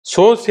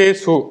சோசே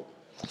சு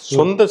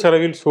சொந்த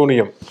செலவில்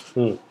சூனியம்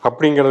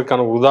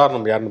அப்படிங்கிறதுக்கான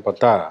உதாரணம் யாருன்னு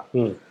பார்த்தா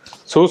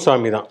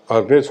சுசாமி தான்.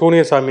 அவர் பேர்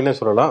சூனியசாமின்னு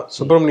சொல்லலாம்,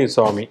 சுப்பிரமணிய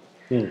சுவாமி.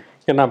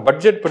 ஏன்னா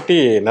பட்ஜெட் பற்றி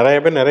நிறைய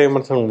பேர் நிறைய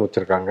விமர்சனம்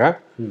முடிச்சிருக்காங்க.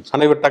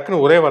 ஆனால் இவர்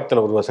டக்குன்னு ஒரே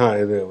வார்த்தையில் ஒரு வருஷம்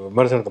இது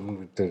விமர்சனத்தை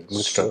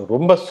முடிச்சிட்டாரு.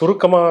 ரொம்ப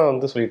சுருக்கமாக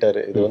வந்து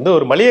சொல்லிட்டாரு. இது வந்து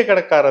ஒரு மளிகை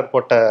கடைக்காரர்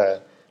போட்ட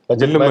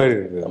பில்லு மாதிரி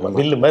இருக்கு,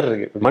 பில்லு மாதிரி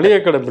இருக்கு, மளிகை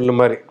கடை பில்லு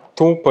மாதிரி.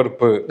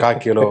 தூப்பருப்பு 1/4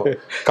 கிலோ,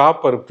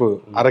 காப்பருப்பு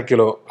 1/2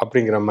 கிலோ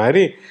அப்படிங்கிற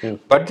மாதிரி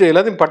பட்ஜெட்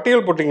எல்லாத்தையும்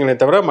பட்டியல் போட்டிங்களே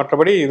தவிர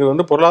மற்றபடி இது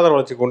வந்து பொருளாதார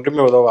வளர்ச்சிக்கு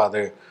ஒன்றுமே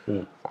உதவாது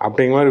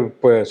அப்படிங்கிற மாதிரி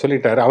இப்போ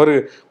சொல்லிட்டாரு. அவரு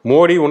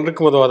மோடி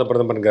ஒன்றுக்கும் உதவாத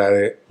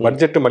பிரதமருங்கிறாரு,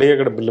 பட்ஜெட்டு மளிகை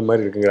கடை பில்லு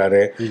மாதிரி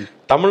இருக்குங்கிறாரு,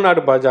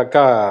 தமிழ்நாடு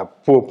பாஜக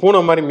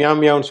பூனை மாதிரி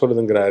மியாமியான்னு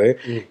சொல்லுதுங்கிறாரு.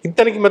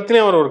 இத்தனைக்கு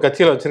மத்தியும் அவர் ஒரு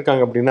கட்சியில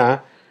வச்சிருக்காங்க அப்படின்னா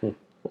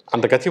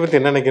அந்த கட்சி பத்தி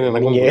என்ன நினைக்கிறேன்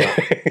எனக்கு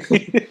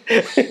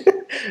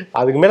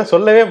அதுக்கு மேல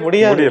சொல்லவே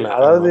முடியாது.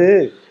 அதாவது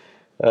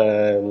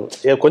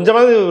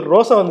கொஞ்சமாவது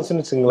ரோசம்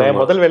வந்துச்சுன்னு வச்சுங்களேன்,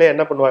 முதல் வேலையை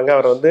என்ன பண்ணுவாங்க,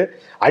 அவர் வந்து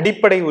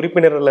அடிப்படை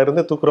உறுப்பினர்ல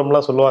இருந்து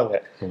தூக்குறோம்லாம் சொல்லுவாங்க.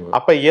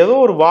 அப்ப ஏதோ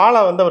ஒரு வாழை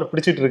வந்து அவர்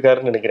பிடிச்சிட்டு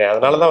இருக்காருன்னு நினைக்கிறேன்.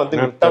 அதனாலதான் வந்து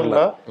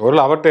விட்டோம்னா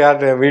அவர்கிட்ட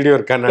யார்கிட்ட வீடியோ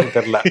இருக்கான்னு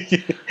தெரியல.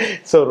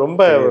 சோ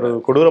ரொம்ப ஒரு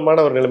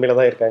கொடூரமான ஒரு நிலைமையில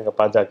தான் இருக்காங்க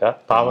பாஜக.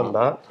 பாவம்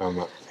தான்.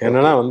 ஆமா,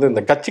 என்னன்னா வந்து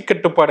இந்த கட்சி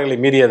கட்டுப்பாடுகளை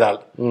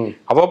மீறியதால்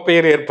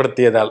அவப்பெயர்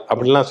ஏற்படுத்தியதால்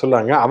அப்படின்லாம்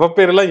சொல்லுவாங்க.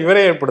 அவப்பெயர் எல்லாம்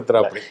இவரே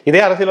ஏற்படுத்துறாப்படி.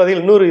 இதே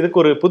அரசியல்வாதிகள் இன்னொரு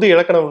இதுக்கு ஒரு புது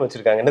இலக்கணம்னு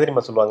வச்சிருக்காங்க. என்ன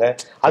தெரியுமா சொல்லுவாங்க,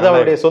 அது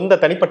அவருடைய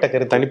சொந்த தனிப்பட்ட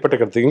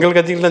கருத்து. எங்கள்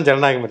கட்சியில் தான்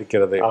ஜனநாயகம்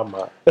இருக்கிறது.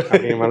 ஆமா,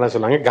 அப்படிங்கிறலாம்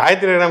சொன்னாங்க.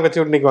 காயத்ரி ராம் கட்சி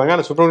விட்டு நிற்குவாங்க,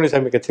 ஆனால் சுப்பிரமணிய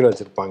சாமி கட்சியில்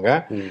வச்சிருப்பாங்க.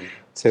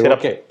 சரி,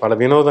 ஓகே. பல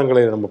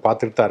வினோதங்களை நம்ம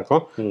பார்த்துட்டு தான்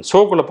இருக்கோம்.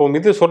 ஷோக்குள்ள போகும்.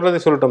 இது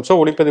சொல்றதை சொல்லட்டும். ஷோ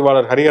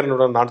ஒளிப்பதிவாளர்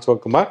ஹரிஹரனுடன் நான்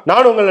சிவகுமார்,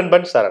 நான் உங்கள்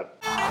நண்பன் சரண்.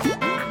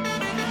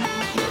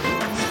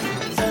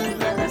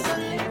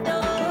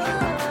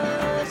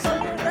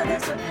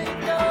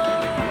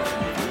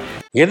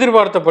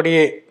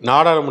 எதிர்பார்த்தபடியே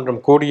நாடாளுமன்றம்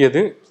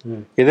கூடியது,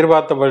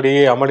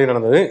 எதிர்பார்த்தபடியே அமளி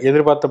நடந்தது,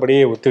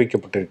 எதிர்பார்த்தபடியே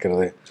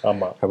ஒத்திவைக்கப்பட்டிருக்கிறது.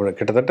 ஆமா, அப்படி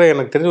கிட்டத்தட்ட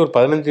எனக்கு தெரிஞ்சு ஒரு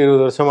 15-20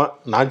 வருஷமா,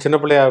 நான் சின்ன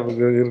பிள்ளையா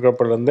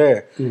இருக்கிறப்பலேருந்து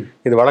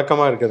இது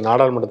வழக்கமா இருக்குது.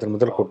 நாடாளுமன்றத்தின்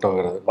முதல்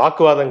கூட்டங்கிறது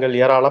வாக்குவாதங்கள்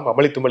ஏராளம்,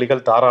 அமளி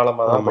துமளிகள்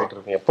தாராளமாக தான் போயிட்டு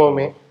இருக்கு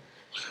எப்பவுமே.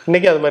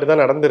 இன்னைக்கு அது மாதிரி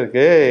தான்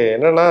நடந்திருக்கு.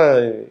 என்னன்னா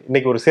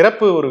இன்னைக்கு ஒரு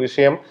சிறப்பு ஒரு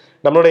விஷயம்,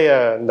 நம்மளுடைய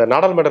இந்த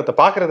நாடாளுமன்றத்தை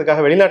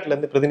பாக்குறதுக்காக வெளிநாட்டுல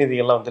இருந்து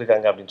பிரதிநிதிகள்லாம்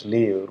வந்திருக்காங்க அப்படின்னு சொல்லி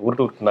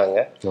உருட்டு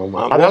விட்டுனாங்க.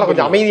 அதனால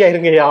கொஞ்சம் அமைதியா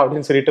இருங்கயா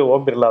அப்படின்னு சொல்லிட்டு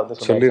ஓம் பிர்லா வந்து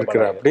சொல்லி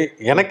இருக்கிறார். அப்படி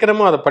எனக்கு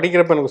என்னமோ அதை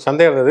படிக்கிறப்ப எனக்கு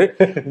சந்தேகம் இருந்தது,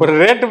 ஒரு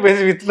ரேட்டு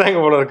பேசி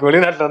வித்துட்டாங்க போல இருக்கு.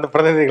 வெளிநாட்டுல இருந்து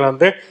பிரதிநிதிகள்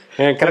வந்து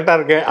கரெக்டா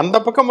இருக்கு, அந்த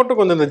பக்கம் மட்டும்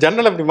கொஞ்சம் இந்த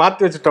ஜன்னல் அப்படி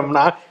மாத்தி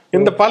வச்சுட்டோம்னா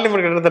இந்த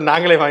பார்லிமெண்ட் கட்டணத்தை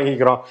நாங்களே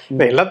வாங்கிக்கிறோம்.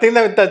 இந்த எல்லாத்தையும்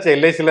தான் வித்தாச்சு,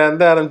 எல்ஐசில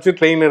இருந்து ஆரம்பிச்சு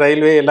ட்ரெயின்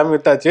ரயில்வே எல்லாமே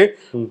வித்தாச்சு,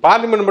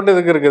 பார்லிமெண்ட் மட்டும்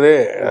இதுக்கு இருக்குது,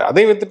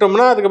 அதையும்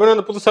வித்துட்டோம்னா அதுக்கப்புறம்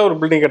அந்த புதுசா ஒரு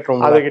பில்டிங்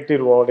கட்டுறோம், அதை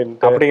கட்டிடுவோம் அப்படின்னு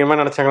அப்படிங்கிற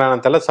மாதிரி நினைச்சாங்களா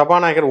தெரியல.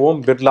 சபாநாயகர்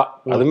ஓம் பிர்லா,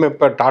 அதுவுமே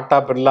இப்ப டாடா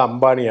பிர்லா,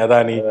 அம்பானி,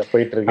 அதானி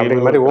போயிட்டு இருக்கு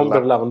அப்படிங்கிற மாதிரி ஓம்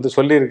பிர்லா வந்து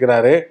சொல்லி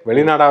இருக்கிறாரு.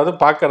 வெளிநாடாவது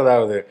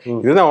பாக்குறதாவது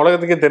இதுதான்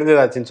உலகத்துக்கே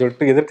தெரிஞ்சதாச்சுன்னு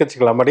சொல்லிட்டு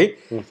எதிர்கட்சிகள் அமடி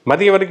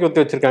மதிய வரைக்கும்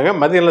ஒத்தி வச்சிருக்காங்க.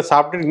 மதியம்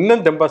சாப்பிட்டு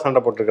இன்னும் தெம்பா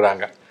சண்டை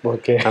போட்டுருக்காங்க.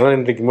 ஓகே, அதனால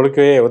இன்றைக்கு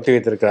முழுக்கவே ஒத்தி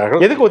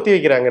வைத்திருக்கிறார்கள். எதுக்கு ஒத்தி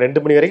வைக்கிறாங்க?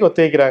 2 மணி வரைக்கும்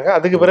ஒத்தி வைக்கிறாங்க.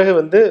 அதுக்கு பிறகு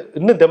வந்து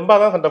இன்னும் தெம்பா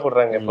தான் சண்டை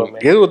போடுறாங்க.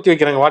 எது ஒத்தி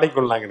வைக்கிறாங்க? வாடகை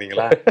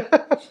கொள்ளாங்கிறீங்களா?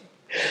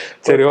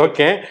 சரி,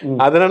 ஓகே.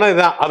 அது என்னன்னா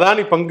இதான்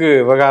அதானி பங்கு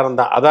விவகாரம்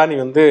தான். அதானி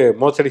வந்து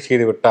மோசடி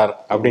செய்து விட்டார்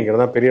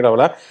அப்படிங்கிறது தான் பெரிய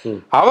அளவுல.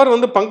 அவர்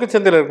வந்து பங்கு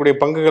சந்தையில் இருக்கக்கூடிய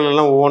பங்குகள்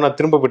எல்லாம் ஒவ்வொன்றா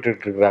திரும்ப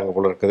பெற்றுட்டு இருக்கிறாங்க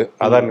போல இருக்குது.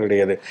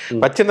 அதானியுடையது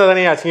வச்சிருந்தா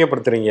தானே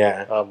அசிங்கப்படுத்துறீங்க.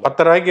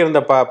 10 ரூபாய்க்கு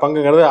இருந்த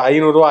பங்குங்கிறது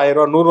 500 ரூபா, 1000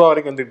 ரூபா, 100 ரூபா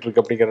வரைக்கும் வந்துட்டு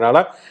இருக்கு.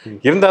 அப்படிங்கிறதுனால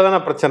இருந்தா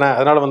தானே பிரச்சனை,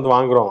 அதனால வந்து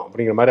வாங்குறோம்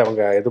அப்படிங்கிற மாதிரி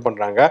அவங்க இது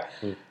பண்றாங்க.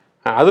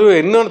 அது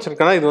இன்னொன்னு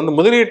சொல்லிருக்கா, இது வந்து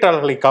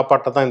முதலீட்டாளர்களை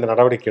காப்பாற்ற தான் இந்த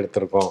நடவடிக்கை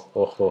எடுத்திருக்கோம்.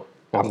 ஓஹோ,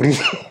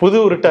 அப்படின்னு புது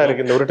உருட்டா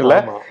இருக்கு இந்த உருட்டுல.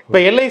 இப்ப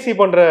எல்ஐசி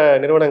போன்ற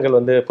நிறுவனங்கள்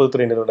வந்து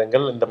பொதுத்துறை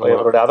நிறுவனங்கள் இந்த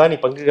அதானி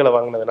பங்குகளை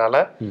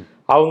வாங்கினதுனால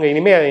அவங்க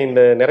இனிமே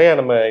இந்த நிறைய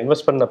நம்ம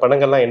இன்வெஸ்ட் பண்ண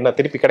பணங்கள்லாம் என்ன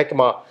திருப்பி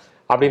கிடைக்குமா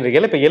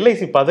அப்படின்றீங்க. இப்ப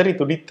எல்ஐசி பதறி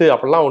துடித்து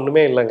அப்படிலாம்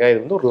ஒண்ணுமே இல்லைங்க.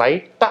 இது வந்து ஒரு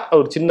லைட்டா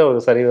ஒரு சின்ன ஒரு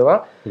சரிவு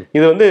தான்.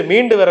 இது வந்து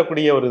மீண்டு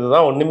வரக்கூடிய ஒரு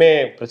இதுதான், ஒண்ணுமே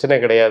பிரச்சனை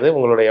கிடையாது.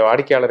 உங்களுடைய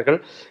வாடிக்கையாளர்கள்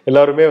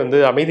எல்லாருமே வந்து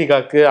அமைதி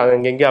காக்கு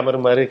அங்கெங்கே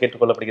அமருமாறு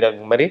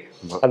கேட்டுக்கொள்ளப்படுகிறாங்க. மாதிரி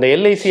அந்த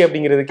எல்ஐசி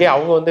அப்படிங்கிறதுக்கே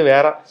அவங்க வந்து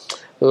வேற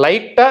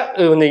லைட்டா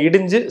கொஞ்சம்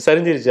இடிஞ்சு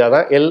சரிஞ்சிருச்சு,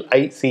 அதான்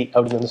எல்ஐசி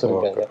அப்படின்னு வந்து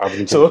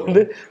சொல்லியிருக்காங்க. ஸோ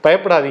வந்து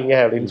பயப்படாதீங்க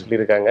அப்படின்னு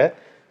சொல்லியிருக்காங்க.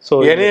 ஸோ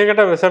என்னைய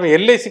கேட்டால் பேசாம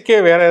எல்ஐசிக்கே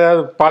வேற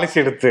ஏதாவது பாலிசி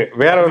எடுத்து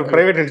வேற ஒரு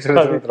பிரைவேட்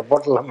இன்சூரன்ஸ்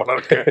போட்டலாம் போல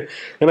இருக்கு.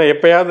 ஏன்னா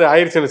எப்பயாவது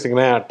ஆயிடுச்சுன்னு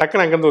வச்சுக்கோங்களேன்,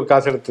 டக்குன்னு அங்கேருந்து ஒரு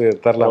காசு எடுத்து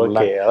தரலாம்.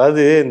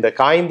 அதாவது இந்த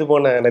காய்ந்து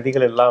போன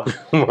நதிகள் எல்லாம்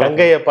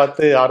கங்கையை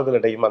பார்த்து ஆறுதல்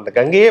அடையும். அந்த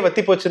கங்கையே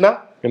வத்தி போச்சுன்னா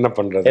என்ன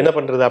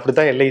பண்றது?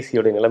 அப்படித்தான்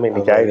எல்ஐசியோட நிலைமை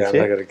இன்னைக்கு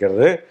ஆயிடுச்சு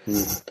இருக்கிறது.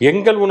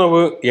 எங்கள்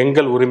உணவு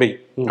எங்கள் உரிமை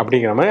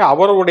அப்படிங்கிற மாதிரி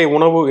அவர்களுடைய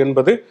உணவு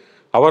என்பது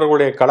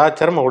அவர்களுடைய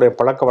கலாச்சாரம், அவருடைய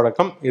பழக்க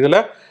வழக்கம். இதுல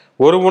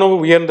ஒரு உணவு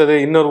உயர்ந்தது,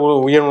 இன்னொரு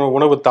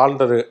உணவு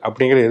தாழ்ந்தது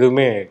அப்படிங்கிறது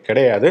எதுவுமே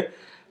கிடையாது.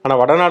 ஆனால்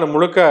வடநாடு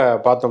முழுக்க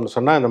பார்த்தோம்னு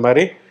சொன்னால் இந்த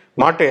மாதிரி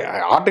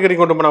ஆட்டுக்கறி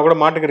கொண்டு போனால் கூட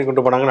மாட்டுக்கறி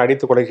கொண்டு போனாங்கன்னு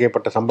அடித்து கொலை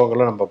செய்யப்பட்ட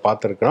சம்பவங்களை நம்ம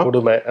பார்த்துருக்கோம்.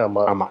 உடுமை.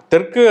 ஆமாம்,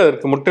 தெற்கு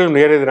அதற்கு முற்றிலும்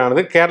நேர்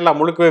எதிரானது. கேரளா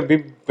முழுக்கவே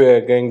பீப்,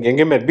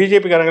 எங்கேயுமே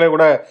பிஜேபிக்காரங்களே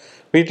கூட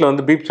வீட்டில்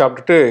வந்து பீப்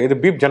சாப்பிட்டுட்டு இது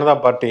பீப் ஜனதா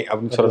பார்ட்டி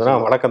அப்படின்னு சொல்றதுனா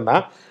வழக்கம்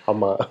தான்.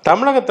 ஆமாம்,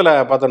 தமிழகத்தில்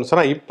பார்த்தோம்னு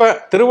சொன்னால் இப்போ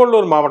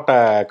திருவள்ளூர் மாவட்ட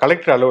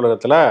கலெக்டர்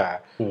அலுவலகத்தில்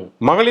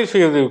மகளிர்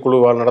சுய உதவி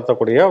குழுவால்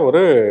நடத்தக்கூடிய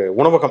ஒரு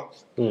உணவகம்.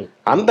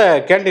 அந்த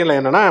கேண்டீன்ல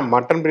என்னன்னா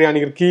மட்டன்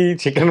பிரியாணி இருக்கு,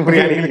 சிக்கன்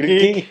பிரியாணி இருக்கு,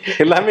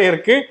 எல்லாமே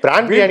இருக்கு,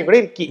 பிரான் பிரியாணி கூட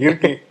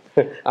இருக்கு.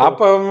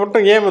 அப்ப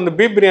மட்டும் ஏன் வந்து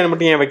பீப் பிரியாணி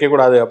மட்டும் ஏன்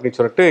வைக்கக்கூடாது அப்படின்னு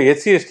சொல்லிட்டு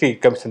SC/ST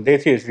கமிஷன்,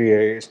 தேசிய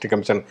SC/ST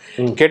கமிஷன்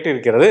கேட்டு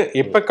இருக்கிறது.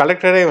 இப்ப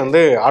கலெக்டரே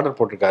வந்து ஆர்டர்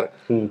போட்டிருக்காரு,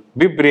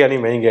 பீப் பிரியாணி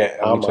வைங்க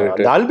அப்படின்னு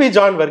சொல்லிட்டு. அல்பி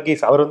ஜான்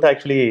வர்கீஸ் அவர் வந்து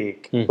ஆக்சுவலி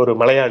ஒரு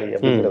மலையாளி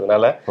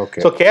அப்படிங்கிறதுனால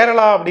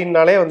கேரளா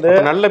அப்படின்னாலே வந்து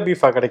நல்ல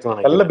பீஃபா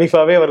கிடைக்கும், நல்ல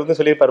பீஃபாவே அவர் வந்து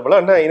சொல்லியிருப்பாரு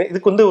போல. ஆனா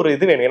இதுக்கு வந்து ஒரு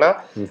இது வேணும். ஏன்னா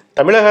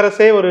தமிழக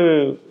அரசே ஒரு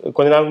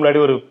கொஞ்ச நாள்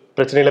முன்னாடி ஒரு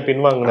பிரச்சனையில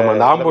பின்வாங்கின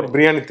ஆம்பூர்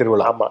பிரியாணி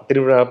திருவிழா,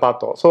 திருவிழா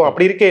பார்த்தோம். சோ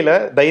அப்படி இருக்கையில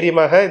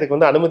தைரியமாக இதுக்கு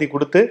வந்து அனுமதி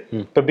கொடுத்து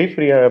இப்ப பீஃப்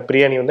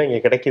பிரியாணி வந்து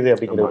இங்க கிடைக்குது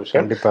அப்படிங்கிற ஒரு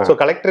விஷயம். சோ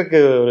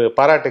கலெக்டருக்கு ஒரு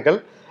பாராட்டுகள்.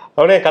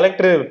 அவனே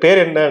கலெக்டர் பேர்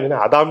என்ன அப்படின்னா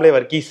அதாம்லே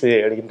வர்கீஸ்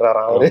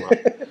அப்படின்றாராம் அவரு.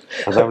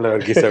 அதாம்லே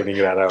வர்கீஸ்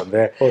அப்படிங்கிறாரா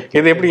வந்து.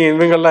 இது எப்படி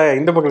இவங்கெல்லாம்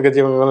இந்த மக்கள்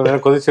கட்சி இவங்க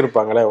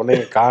கொதிச்சிருப்பாங்களே உடனே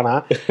காணா.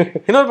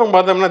 இன்னொரு பக்கம்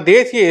பார்த்தோம்னா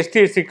தேசிய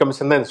ST/ST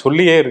கமிஷன் தான்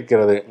சொல்லியே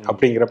இருக்கிறது.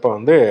 அப்படிங்கிறப்ப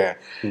வந்து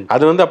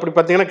அது வந்து அப்படி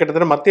பார்த்தீங்கன்னா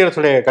கிட்டத்தட்ட மத்திய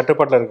அரசுடைய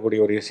கட்டுப்பாட்டில்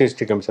இருக்கக்கூடிய ஒரு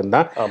SC/ST கமிஷன்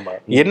தான்.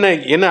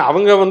 என்ன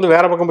அவங்க வந்து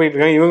வேற பக்கம் போயிட்டு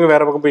இருக்காங்க, இவங்க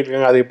வேற பக்கம் போயிட்டு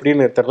இருக்காங்க, அது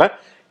எப்படின்னு தெரியல.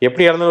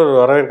 எப்படி இருந்தாலும் ஒரு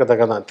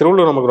வரவேற்கத்தக்க தான்.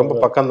 திருவள்ளூர் நமக்கு ரொம்ப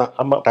பக்கம் தான்.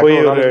 ஆமா,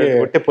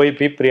 போய்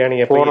பீப் பிரியாணி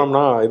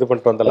போனோம்னா இது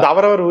பண்ணிட்டு வந்தல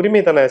அவரவர்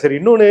உரிமை தானே. சரி,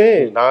 இன்னொன்னு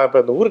நான்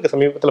இப்ப இந்த ஊருக்கு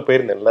சமீபத்துல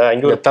போயிருந்தேன்ல,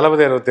 அங்க ஒரு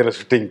தளபதி 67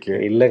 ஷூட்டிங்க்கு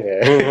இல்லங்க,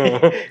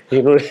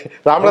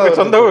 ராமநாதர்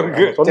சொந்த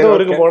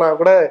ஊருக்கு போனா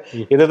கூட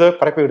ஏதோ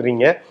பரப்பி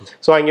விடுறீங்க.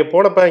 சோ அங்க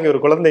போனப்ப இங்க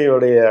ஒரு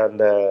குழந்தையோடைய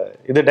அந்த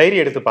இது டைரி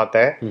எடுத்து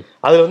பார்த்தேன்.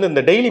 அதுல வந்து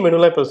இந்த டெய்லி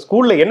மெனுலாம் இப்ப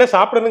ஸ்கூல்ல என்ன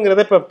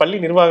சாப்பிடணுங்கிறத இப்ப பள்ளி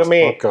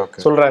நிர்வாகமே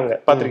சொல்றாங்க.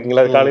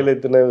 பாத்திருக்கீங்களா? காலையில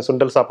இத்தனை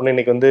சுண்டல் சாப்பிடணும்,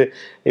 இன்னைக்கு வந்து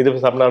இது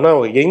சாப்பிடணும்னா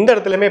எந்த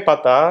இடத்துல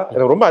பார்த்தா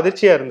எனக்கு ரொம்ப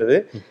அதிர்ச்சியா இருந்தது.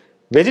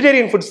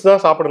 வெஜிடேரியன் ஃபுட்ஸ்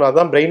தான் சாப்பிடணும்,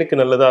 அதான் பிரெயினுக்கு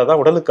நல்லது, அதான்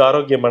உடலுக்கு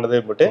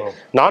ஆரோக்கியமானது போட்டு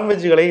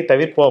நான்வெஜ்களை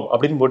தவிர்ப்போம்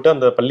அப்படின்னு போட்டு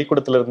அந்த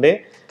பள்ளிக்கூடத்துல இருந்தே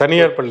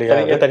தனியார் பள்ளி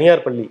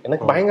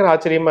எனக்கு பயங்கர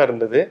ஆச்சரியமா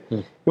இருந்தது.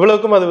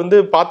 இவ்வளவுக்கும் அது வந்து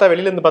பார்த்தா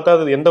வெளியில இருந்து பார்த்தா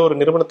அது எந்த ஒரு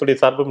நிறுவனத்துடைய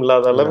சார்பும்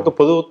இல்லாத அளவுக்கு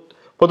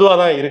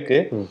பொதுவாதான் இருக்கு.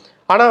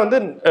 ஆனா வந்து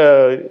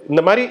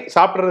இந்த மாதிரி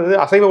சாப்பிடுறது,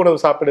 அசைவ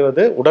உணவு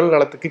சாப்பிடுவது உடல்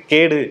நலத்துக்கு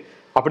கேடு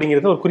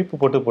அப்படிங்கறது ஒரு குறிப்பு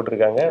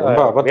போட்டிருக்காங்க.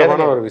 ரொம்ப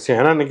அபத்தமான ஒரு விஷயம்.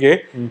 ஏன்னா இன்னைக்கு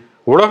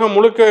உலகம்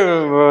முழுக்க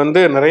வந்து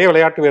நிறைய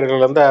விளையாட்டு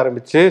வீரர்கள் இருந்து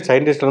ஆரம்பிச்சு,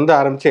 சயின்டிஸ்ட்ல இருந்து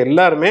ஆரம்பிச்சு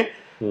எல்லாருமே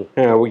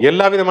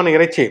எல்லா விதமான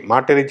இறைச்சி,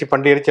 மாட்டு இறைச்சி,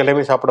 பண்டி இறைச்சி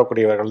எல்லாமே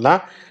சாப்பிடக்கூடியவர்கள்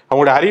தான்.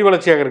 அவங்களுடைய அறிவு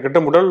வளர்ச்சியாக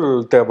இருக்கட்டும், உடல்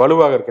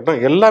வலுவாக இருக்கட்டும்,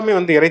 எல்லாமே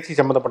வந்து இறைச்சி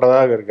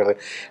சம்மந்தப்பட்டதாக இருக்கிறது.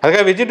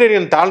 அதுக்காக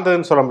வெஜிடேரியன்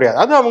தாழ்ந்ததுன்னு சொல்ல முடியாது,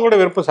 அது அவங்களோட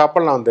விருப்பம்,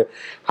 சாப்பிடலாம் வந்து.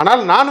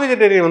 ஆனால் நான்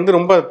வெஜிடேரியன் வந்து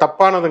ரொம்ப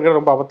தப்பானதுங்கிற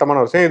ரொம்ப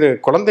அபத்தமான விஷயம். இது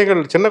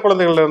குழந்தைகள், சின்ன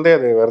குழந்தைகள்ல இருந்தே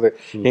அது வருது.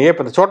 நீங்க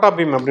இப்ப இந்த சோட்டா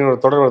பீம் அப்படின்னு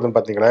ஒரு தொடர் வருதுன்னு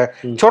பாத்தீங்களா?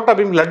 சோட்டா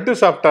பீம் லட்டு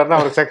சாப்பிட்டாருன்னா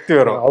அவர் சக்தி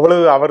வரும்.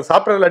 அவ்வளவு அவர்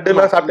சாப்பிட்ற லட்டு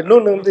எல்லாம் சாப்பிட்டு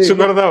இன்னொன்னு வந்து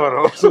சுகர் தான்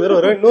வரும், சுகர்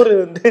வரும். இன்னொரு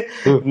வந்து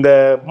இந்த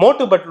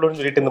மோட்டு பட்லுன்னு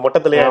சொல்லிட்டு இந்த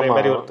மொட்டத்திலே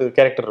மாதிரி ஒரு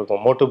கேரக்டர்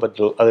இருக்கும், மோட்டு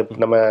பட்லு. அது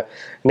நம்ம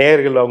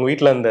நேயர்கள் அவங்க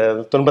வீட்டுல அந்த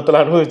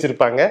துன்பத்தெல்லாம்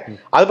அனுபவிச்சிருப்பாங்க.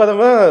 அது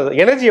பார்த்தோம்னா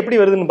எனர்ஜி எப்படி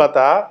வருதுன்னு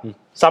பார்த்தா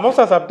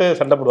சமோசா சாப்பிட்டு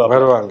சண்டை போடுவாங்க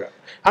வருவாங்க.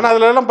 ஆனா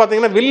அதுல எல்லாம்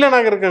பாத்தீங்கன்னா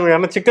வில்லனாக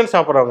இருக்காங்க, சிக்கன்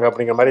சாப்பிட்றவங்க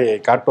அப்படிங்கிற மாதிரி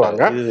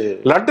காட்டுவாங்க.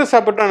 லட்டு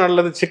சாப்பிட்டா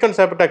நல்லது, சிக்கன்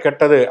சாப்பிட்டா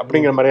கெட்டது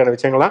அப்படிங்கிற மாதிரியான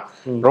விஷயங்கள்லாம்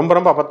ரொம்ப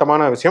ரொம்ப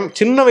அபத்தமான விஷயம்.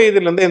 சின்ன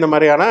வயதுல இருந்து இந்த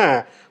மாதிரியான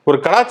ஒரு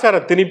கலாச்சார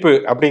திணிப்பு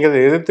அப்படிங்கறத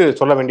எதிர்த்து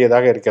சொல்ல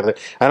வேண்டியதாக இருக்கிறது.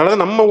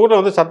 அதனாலதான் நம்ம ஊர்ல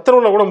வந்து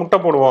சத்துருவுல கூட முட்டை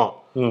போடுவோம்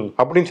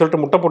அப்படின்னு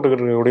சொல்லிட்டு முட்டை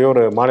போட்டுக்கிற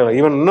ஒரு மாநிலம்.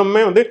 ஈவன்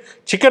இன்னுமே வந்து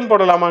சிக்கன்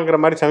போடலாமாங்கிற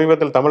மாதிரி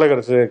சமீபத்தில் தமிழக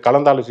அரசு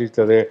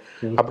கலந்தாலோசித்தது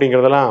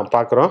அப்படிங்கிறதெல்லாம்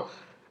பாக்குறோம்.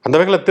 அந்த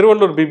வகையில்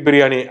திருவள்ளூர் பீப்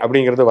பிரியாணி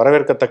அப்படிங்கிறது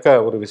வரவேற்கத்தக்க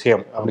ஒரு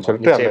விஷயம் அப்படின்னு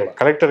சொல்லிட்டு அந்த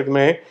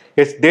கலெக்டருக்குமே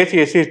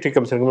தேசிய SC/ST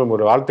கமிஷனுக்குமே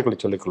ஒரு வாழ்த்துக்களை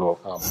சொல்லிக்கொள்வோம்.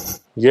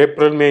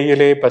 ஏப்ரல்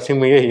மேயிலே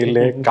பசுமையே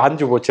இல்லை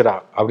காஞ்சு போச்சுரா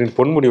அப்படின்னு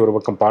பொன்முடி ஒரு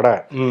பக்கம் பாட,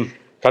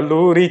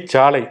 கல்லூரி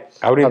சாலை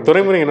அப்படின்னு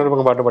துறைமுறை இன்னொரு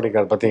பக்கம் பாட்டு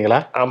பாடிக்காரு பாத்தீங்களா?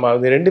 ஆமா,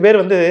 இந்த ரெண்டு பேர்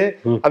வந்து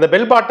அந்த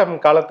பெல் பாட்டம்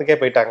காலத்துக்கே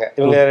போயிட்டாங்க.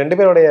 இவங்க ரெண்டு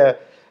பேருடைய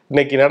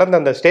இன்னைக்கு நடந்த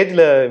அந்த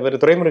ஸ்டேஜ்ல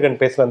இவர்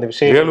துரைமுருகன் பேசுற அந்த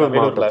விஷயம்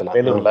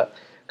வேலூர்ல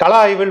கள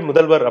ஆய்வில்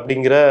முதல்வர்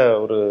அப்படிங்கிற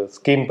ஒரு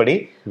ஸ்கீம் படி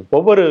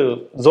ஒவ்வொரு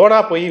ஜோனா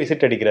போய்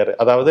விசிட் அடிக்கிறாரு.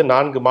 அதாவது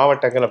 4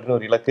 மாவட்டங்கள் அப்படின்னு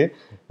ஒரு இலக்கு,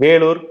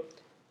 வேலூர்,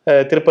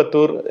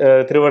 திருப்பத்தூர்,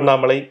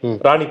 திருவண்ணாமலை,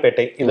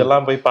 ராணிப்பேட்டை,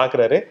 இதெல்லாம் போய்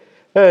பாக்குறாரு.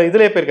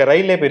 இதுலயே போயிருக்காரு,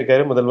 ரயிலே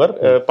போயிருக்காரு முதல்வர்.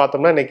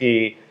 பார்த்தோம்னா இன்னைக்கு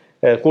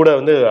கூட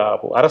வந்து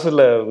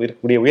அரசுல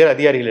இருக்கக்கூடிய உயர்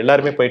அதிகாரிகள்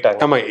எல்லாருமே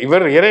போயிட்டாங்க. ஆமா,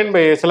 இவர்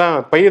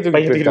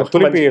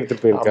துணிப்பை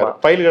எடுத்துட்டு போயிருக்காரு,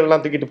 ஃபைல்கள்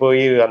எல்லாம் தூக்கிட்டு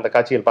போய் அந்த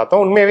காட்சிகள்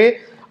பார்த்தோம். உண்மையாவே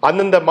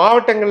அந்தந்த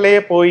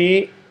மாவட்டங்கள்லயே போய்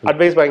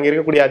அட்வைஸ் வாங்கி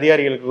இருக்கக்கூடிய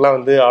அதிகாரிகளுக்கு எல்லாம்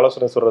வந்து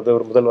ஆலோசனை சொல்றது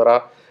ஒரு முதல்வரா,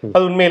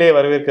 அது உண்மையிலேயே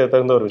வரவேற்க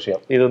தகுந்த ஒரு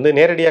விஷயம். இது வந்து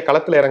நேரடியா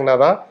களத்துல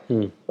இறங்கினாதான்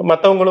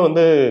மத்தவங்களும்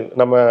வந்து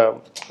நம்ம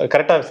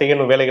கரெக்டா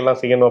செய்யணும்,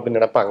 வேலைகள்லாம் செய்யணும்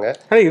அப்படின்னு நினைப்பாங்க.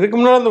 இதுக்கு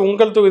முன்னாடி அந்த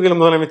உங்கள் தொகுதியில்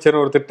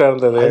முதலமைச்சர் ஒரு திட்டம்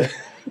இருந்தது,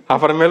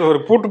 அப்புறமேல ஒரு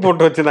பூட்டு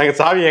போட்டு வச்சிருந்தாங்க,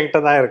 சாவி என்கிட்ட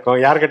தான் இருக்கும்,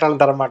 யார்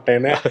கேட்டாலும்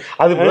தரமாட்டேன்னு.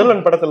 அது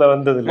முதல்வன் படத்துல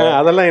வந்தது இல்ல,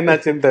 அதெல்லாம்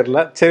என்னாச்சுன்னு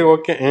தெரியல. சரி,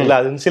 ஓகே. இல்ல,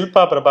 அது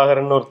ஷில்பா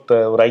பிரபாகரன்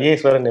ஒரு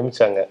IAS வேற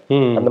நியமிச்சாங்க.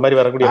 அந்த மாதிரி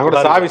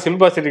வரக்கூடிய சாவி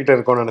சில்பா சிட்டிகிட்ட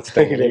இருக்கும்னு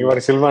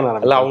நினைச்சிட்டேன். சில்பா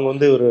இல்ல, அவங்க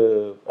வந்து ஒரு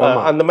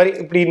அந்த மாதிரி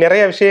இப்படி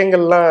நிறைய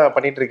விஷயங்கள்லாம்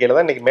பண்ணிட்டு இருக்கையில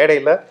தான் இன்னைக்கு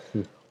மேடையில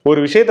ஒரு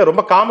விஷயத்த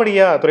ரொம்ப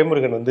காமெடியா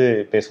துரைமுருகன் வந்து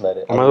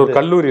பேசினாரு. ஒரு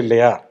கல்லூரி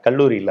இல்லையா?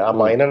 கல்லூரி இல்ல,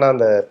 ஆமா. என்னன்னா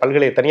அந்த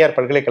தனியார்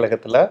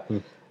பல்கலைக்கழகத்துல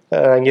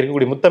அங்க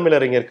இருக்கக்கூடிய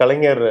முத்தமிழறிஞர்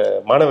கலைஞர்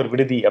மாணவர்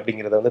விடுதி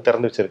அப்படிங்கறத வந்து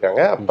திறந்து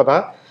வச்சிருக்காங்க.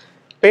 அப்பதான்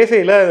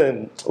பேசையில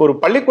ஒரு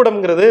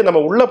பள்ளிக்கூடம்ங்கிறது நம்ம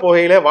உள்ள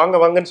போகையில வாங்க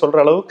வாங்கன்னு சொல்ற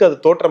அளவுக்கு அது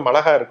தோற்றம்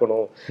அழகா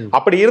இருக்கணும்.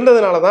 அப்படி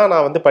இருந்ததுனாலதான்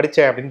நான் வந்து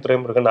படிச்சேன் அப்படின்னு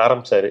துரைமுருகன்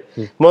ஆரம்பிச்சாரு.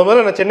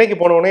 முதல்ல நான் சென்னைக்கு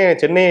போனோடனே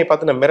சென்னையை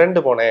பார்த்து நான்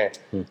மிரண்டு போனேன்.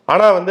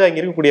 ஆனா வந்து அங்க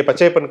இருக்கக்கூடிய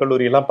பச்சையப்பன்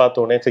கல்லூரி எல்லாம்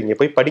பார்த்தோன்னே சரி இங்க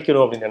போய்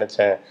படிக்கணும் அப்படின்னு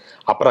நினைச்சேன்.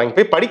 அப்புறம் அங்க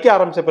போய் படிக்க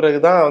ஆரம்பிச்ச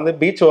பிறகுதான் வந்து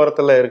பீச்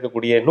ஓரத்துல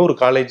இருக்கக்கூடிய இன்னொரு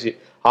காலேஜ்,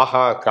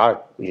 ஆஹா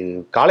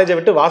காலேஜை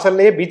விட்டு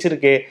வாசல்லையே பீச்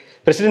இருக்கே,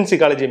 பிரசிடென்சி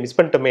காலேஜை மிஸ்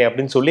பண்ணிட்டோமே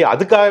அப்படின்னு சொல்லி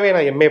அதுக்காகவே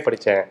நான் எம்ஏ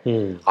படித்தேன்.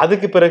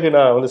 அதுக்கு பிறகு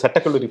நான் வந்து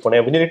சட்டக்கல்லூரி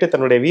போனேன் அப்படின்னு சொல்லிட்டு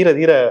தன்னுடைய வீர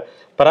தீர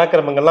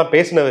பராக்கிரமங்கள்லாம்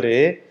பேசினவர்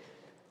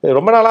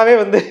ரொம்ப நாளாவே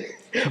வந்து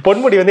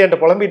பொன்முடி வந்து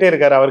என்கிட்ட புலம்பிட்டே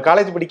இருக்காரு. அவர்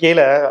காலேஜ்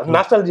படிக்கையில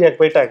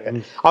நாஸ்டாலஜியாக்கு போயிட்டாங்க.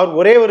 அவர்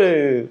ஒரே ஒரு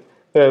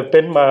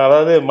பெண்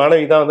அதாவது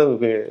மாணவி தான்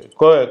வந்து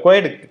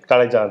கோயடு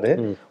காலேஜா, அது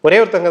ஒரே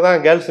ஒருத்தவங்க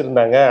தான் கேர்ள்ஸ்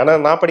இருந்தாங்க. ஆனா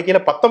நான்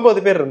படிக்கையில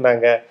 19 பேர்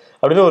இருந்தாங்க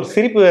அப்படின்னு ஒரு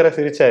சிரிப்பு வேற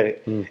சிரிச்சாரு.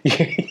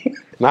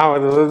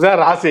 நான்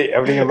ராசி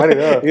அப்படிங்கிற மாதிரி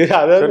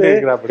அதாவது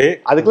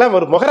அதுக்கெல்லாம்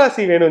ஒரு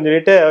முகராசி வேணும்னு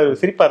சொல்லிட்டு அவர்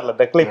சிரிப்பார்ல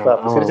தக்லைஃபா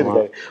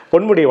சிரிச்சிருக்காரு.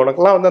 பொன்முடி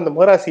உனக்கெல்லாம் வந்து அந்த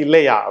முகராசி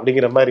இல்லையா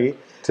அப்படிங்கிற மாதிரி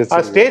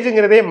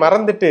ஸ்டேஜுங்கிறதே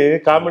மறந்துட்டு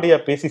காமெடியா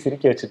பேசி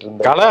சிரிக்க வச்சுட்டு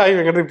இருந்தாங்க. கலை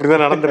ஆய்வுங்கிறது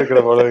இப்படிதான் நடந்திருக்கிற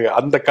போது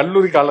அந்த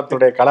கல்லூரி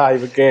காலத்துடைய கலை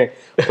ஆய்வுக்கே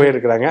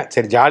போயிருக்கிறாங்க.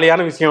 சரி,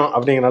 ஜாலியான விஷயம்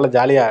அப்படிங்கிறனால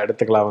ஜாலியா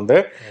எடுத்துக்கலாம். வந்து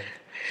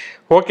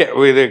ஓகே,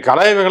 இது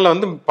கலை ஆய்வுகள்ல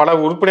வந்து பல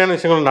உருப்படியான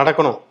விஷயங்கள்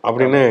நடக்கணும்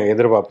அப்படின்னு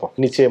எதிர்பார்ப்போம்.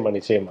 நிச்சயமா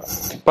நிச்சயமா.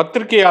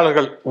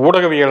 பத்திரிகையாளர்கள்,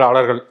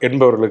 ஊடகவியலாளர்கள்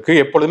என்பவர்களுக்கு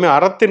எப்பொழுதுமே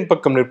அறத்தின்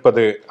பக்கம்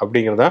நிற்பது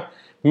அப்படிங்கிறதா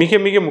மிக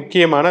மிக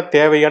முக்கியமான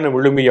தேவையான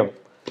விழுமியம்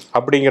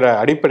அப்படிங்கிற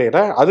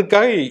அடிப்படையில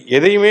அதுக்காக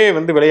எதையுமே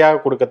வந்து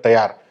விலையாக கொடுக்க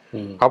தயார்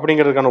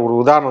அப்படிங்கிறதுக்கான ஒரு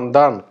உதாரணம்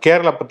தான்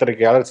கேரள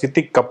பத்திரிகையாளர்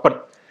சித்திக் கப்பன்.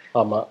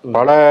 ஆமா,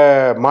 பல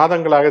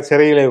மாதங்களாக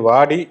சிறையில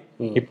வாடி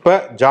இப்ப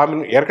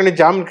ஜாமீன், ஏற்கனவே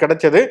ஜாமீன்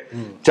கிடைச்சது,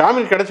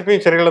 ஜாமீன்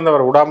கிடைச்சப்பையும் சிறையில இருந்து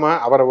அவரை விடாம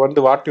அவரை வந்து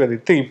வாட்டி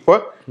வதைத்து இப்போ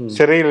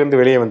சிறையிலிருந்து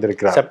வெளியே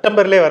வந்திருக்கிறார்.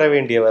 செப்டம்பர்லேயே வர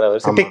வேண்டியவர்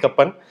அவர் சித்திக்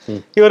கப்பன்.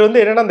 இவர்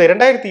வந்து என்னன்னா இந்த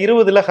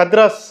 2020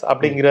 ஹத்ராஸ்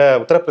அப்படிங்கிற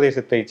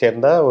உத்தரப்பிரதேசத்தை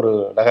சேர்ந்த ஒரு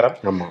நகரம்.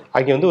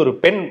 அங்கே வந்து ஒரு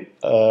பெண்,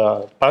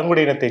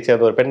 பழங்குடியினத்தை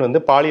சேர்ந்த ஒரு பெண்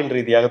வந்து பாலியல்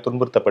ரீதியாக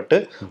துன்புறுத்தப்பட்டு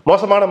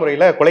மோசமான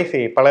முறையில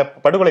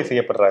படுகொலை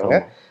செய்யப்படுறாங்க.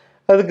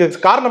 அதுக்கு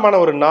காரணமான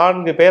ஒரு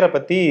 4 பேரை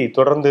பத்தி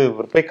தொடர்ந்து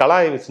போய் கள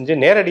ஆய்வு செஞ்சு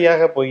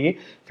நேரடியாக போய்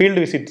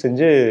ஃபீல்டு விசிட்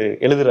செஞ்சு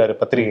எழுதுறாரு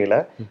பத்திரிகையில.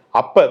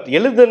 அப்ப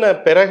எழுதின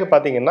பிறகு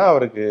பாத்தீங்கன்னா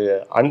அவருக்கு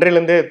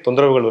அன்றையிலிருந்தே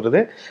தொந்தரவுகள்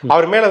வருது.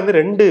 அவர் மேல வந்து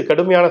 2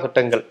 கடுமையான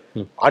சட்டங்கள்,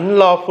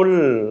 அன்லாஃபுல்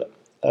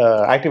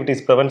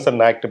ஆக்டிவிட்டிஸ்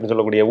ப்ரிவென்ஷன் ஆக்ட் அப்படின்னு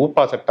சொல்லக்கூடிய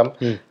ஊப்பா சட்டம்,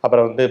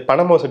 அப்புறம் வந்து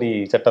பண மோசடி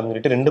சட்டம்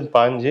சொல்லிட்டு 2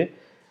 பாஞ்சு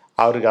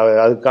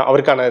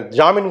அவருக்கான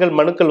ஜாமீன்கள்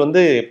மனுக்கள்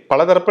வந்து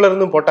பல தரப்புல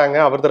இருந்தும் போட்டாங்க,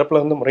 அவர் தரப்புல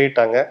இருந்து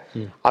முறையிட்டாங்க.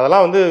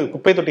 அதெல்லாம் வந்து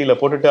குப்பை தொட்டியில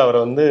போட்டுட்டு அவரை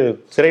வந்து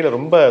சிறையில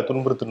ரொம்ப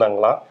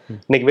துன்புறுத்தினாங்களாம்.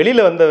 இன்னைக்கு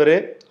வெளியில வந்தவர்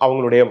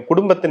அவங்களுடைய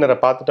குடும்பத்தினரை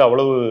பார்த்துட்டு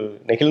அவ்வளவு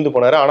நெகிழ்ந்து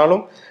போனாரு.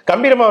 ஆனாலும்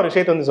கம்பீரமா ஒரு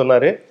விஷயத்த வந்து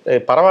சொன்னாரு,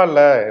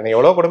 பரவாயில்ல என்னை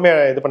எவ்வளவு கொடுமையா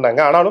இது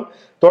பண்ணாங்க, ஆனாலும்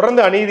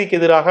தொடர்ந்து அநீதிக்கு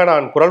எதிராக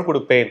நான் குரல்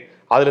கொடுப்பேன்,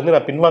 அதுல இருந்து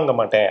நான் பின்வாங்க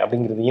மாட்டேன்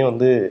அப்படிங்கிறதையும்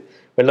வந்து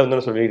வெளில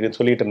வந்து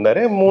சொல்லிட்டு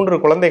இருந்தாரு.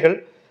 3 குழந்தைகள்.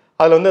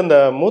 அதுல வந்து அந்த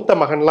மூத்த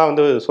மகன்லாம்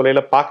வந்து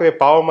சொல்லையில பார்க்கவே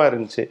பாவமா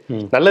இருந்துச்சு.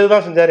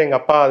 நல்லதுதான் செஞ்சாரு எங்க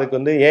அப்பா, அதுக்கு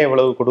வந்து ஏன்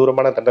இவ்வளவு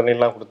கொடூரமான தண்டனை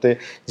எல்லாம் கொடுத்து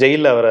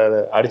ஜெயில அவரை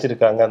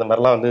அடிச்சிருக்காங்க, அந்த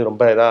மாதிரிலாம் வந்து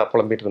ரொம்ப இதா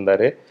புலம்பிட்டு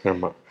இருந்தாரு.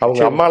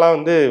 அவங்க அம்மாலாம்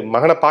வந்து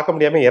மகனை பார்க்க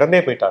முடியாம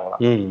இறந்தே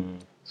போயிட்டாங்களாம்.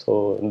 ஸோ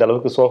இந்த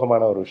அளவுக்கு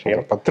சோகமான ஒரு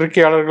விஷயம்.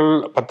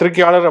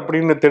 பத்திரிகையாளர்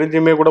அப்படின்னு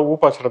தெரிஞ்சுமே கூட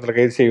ஊப்பா சட்டத்தில்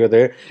கைது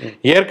செய்வது,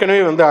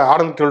 ஏற்கனவே வந்து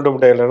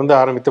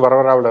இருந்து ஆரம்பித்து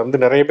வரவராவில்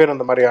இருந்து நிறைய பேர்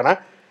அந்த மாதிரியான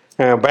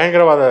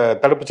பயங்கரவாத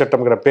தடுப்பு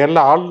சட்டம்ங்கிற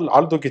பேர்ல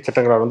ஆள் தூக்கி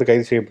சட்டங்களால் வந்து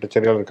கைது செய்யப்பட்ட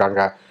சிறைகள்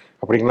இருக்காங்க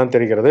அப்படிங்கலாம்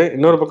தெரிகிறது.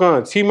 இன்னொரு பக்கம்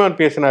சீமான்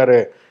பேசினாரு,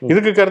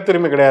 இதுக்கு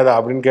கருத்துரிமை கிடையாதா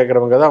அப்படின்னு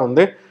கேட்கறவங்க தான்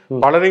வந்து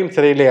பலரையும்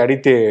சிறையிலே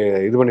அடித்து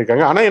இது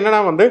பண்ணியிருக்காங்க. ஆனா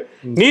என்னன்னா வந்து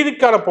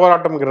நீதிக்கான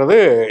போராட்டம்ங்கிறது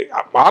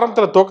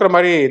ஆரம்பத்துல தோக்குற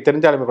மாதிரி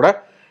தெரிஞ்சாலுமே கூட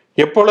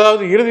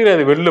எப்பொழுதாவது இறுதியில்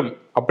அது வெல்லும்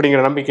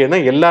அப்படிங்கிற நம்பிக்கை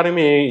தான்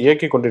எல்லாருமே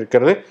இயக்கி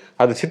கொண்டிருக்கிறது.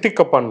 அது சித்திக்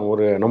கப்பான்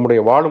ஒரு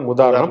நம்முடைய வாழும்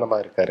உதாரணமா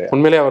இருக்காரு.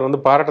 உண்மையிலே அவர்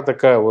வந்து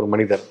பாராட்டத்தக்க ஒரு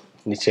மனிதர்.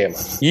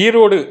 நிச்சயமா.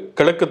 ஈரோடு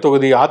கிழக்கு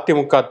தொகுதி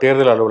அதிமுக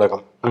தேர்தல்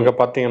அலுவலகம் அங்க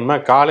பாத்தீங்கன்னா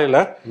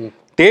காலையில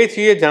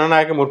தேசிய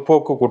ஜனநாயக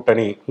முற்போக்கு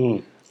கூட்டணி,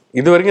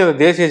 இதுவரைக்கும் அந்த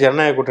தேசிய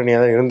ஜனநாயக கூட்டணியா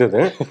தான் இருந்தது,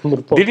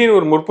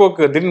 திடீர்னு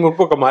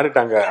முற்போக்க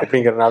மாறிட்டாங்க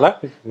அப்படிங்கறதுனால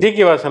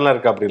ஜி.கே. வாசன்லாம்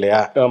இருக்கு அப்படி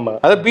இல்லையா,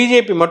 அதாவது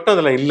பிஜேபி மட்டும்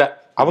அதுல இல்ல,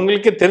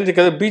 அவங்களுக்கே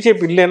தெரிஞ்சுக்கிறது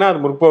பிஜேபி இல்லைன்னா அது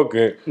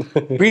முற்போக்கு,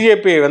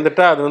 பிஜேபி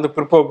வந்துட்டா அது வந்து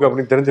பிற்போக்கு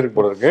அப்படின்னு தெரிஞ்சிருக்கு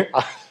போல இருக்கு.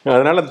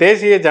 அதனால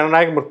தேசிய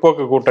ஜனநாயக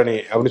முற்போக்கு கூட்டணி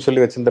அப்படின்னு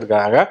சொல்லி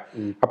வச்சிருந்திருக்காங்க.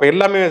 அப்ப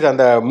எல்லாமே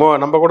அந்த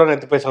நம்ம கூட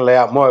நேற்று பேசணும்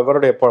இல்லையா,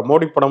 இவருடைய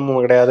மோடி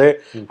படமும் கிடையாது,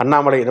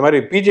 அண்ணாமலை, இந்த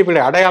மாதிரி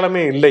பிஜேபியுடைய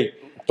அடையாளமே இல்லை,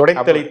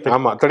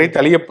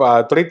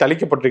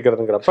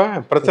 அழிக்கப்பட்டிருக்கிறதுங்கிறப்ப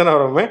பிரச்சனை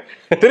வரவே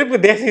திருப்பி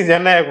தேசிய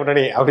ஜனநாயக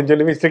கூட்டணி அப்படின்னு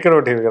சொல்லி ஸ்டிக்கர்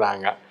ஒட்டி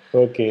இருக்கிறாங்க.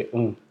 ஓகே,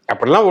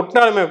 அப்படிலாம்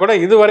ஒட்டினாலுமே கூட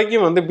இது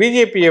வரைக்கும் வந்து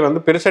பிஜேபியை வந்து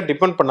பெருசா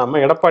டிபெண்ட் பண்ணாம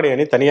எடப்பாடி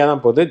அணி தனியா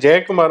தான் போகுது.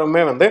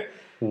 ஜெயக்குமாருமே வந்து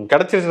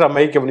கிடைச்சிருச்சா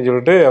மைக் அப்படின்னு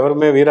சொல்லிட்டு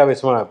அவருமே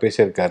வீராவேசமா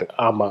பேசியிருக்காரு.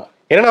 ஆமா,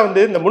 ஏன்னா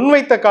வந்து இந்த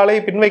முன்வைத்த காலை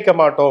பின்வைக்க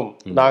மாட்டோம்,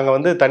 நாங்க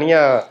வந்து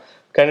தனியா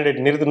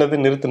கேண்டிடேட்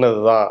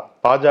நிறுத்தினதுதான்,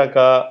 பாஜக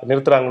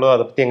நிறுத்துறாங்களோ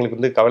அதை பத்தி எங்களுக்கு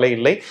வந்து கவலை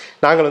இல்லை,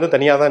 நாங்கள் வந்து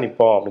தனியா தான்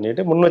நிற்போம் அப்படின்னு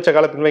சொல்லிட்டு முன் வச்ச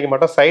காலை பின்வைக்க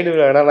மாட்டோம், சைடு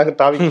வேணா நாங்க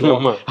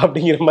தாவிக்கிறோம்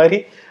அப்படிங்கிற மாதிரி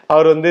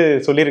அவர் வந்து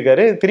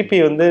சொல்லியிருக்காரு. திருப்பி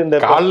வந்து இந்த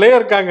காலிலே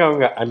இருக்காங்க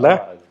அவங்க அல்ல,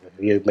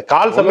 இந்த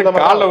கால்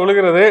சம்பந்தமா காலை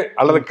விழுகிறது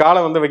அல்லது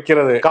காலை வந்து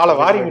வைக்கிறது, காலை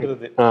வாரி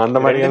விடுறது, அந்த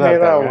மாதிரி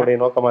தான் அவங்களுடைய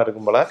நோக்கமா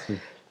இருக்கும் போல.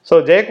 சோ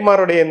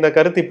ஜெயக்குமாரோடைய இந்த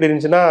கருத்து இப்படி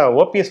இருந்துச்சுன்னா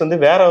ஓபிஎஸ் வந்து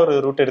வேற ஒரு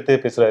ரூட் எடுத்து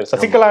பேசுறாரு.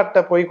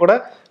 சசிகலாட்ட போய் கூட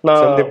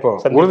நான் சந்திப்போம்,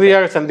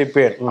 உறுதியாக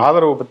சந்திப்பேன்,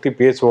 ஆதரவு பத்தி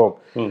பேசுவோம்.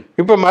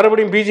 இப்ப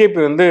மறுபடியும் பிஜேபி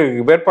வந்து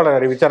வேட்பாளர்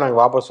அறிவிச்சா நாங்க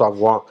வாபஸ்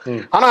வாங்குவோம்.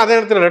 ஆனா அதே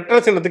நேரத்துல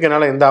ரெட்டர் சின்னத்துக்கு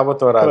என்னால எந்த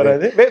ஆபத்து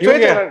வராது.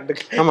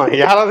 ஆமா,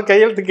 யாராவது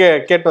கையெழுத்து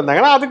கேட்டு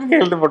வந்தாங்கன்னா அதுக்கு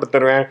கையெழுத்து போட்டு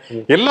தருவேன்.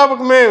 எல்லா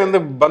பக்கமே வந்து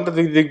பந்த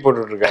தூக்கி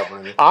போட்டுட்டு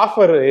இருக்கேன்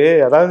ஆஃபர்.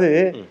 அதாவது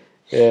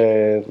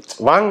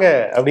வாங்க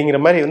அப்படிங்கிற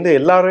மாதிரி வந்து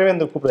எல்லாருமே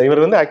வந்து கூப்பிடுறாரு.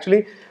 இவர் வந்து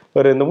ஆக்சுவலி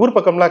ஒரு இந்த ஊர்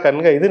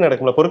பக்கம்லாம் இது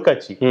நடக்கும்ல,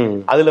 பொருட்காட்சி,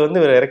 அதுல வந்து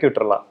இவர் இறக்கி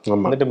விட்டுறலாம்.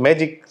 வந்துட்டு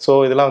மேஜிக் ஷோ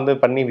இதெல்லாம் வந்து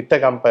பண்ணி வித்த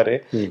காமிப்பாரு.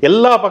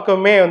 எல்லா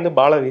பக்கமே வந்து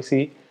பால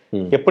வீசி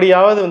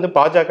எப்படியாவது வந்து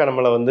பாஜக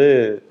நம்மளை வந்து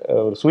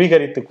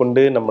சுவீகரித்து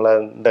கொண்டு நம்மளை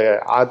இந்த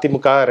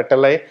அதிமுக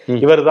ரெட்டலை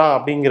இவர் தான்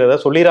அப்படிங்கிறத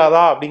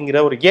சொல்லிராதா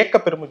அப்படிங்கிற ஒரு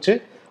ஏக்க பெருமிச்சு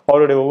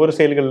அவருடைய ஒவ்வொரு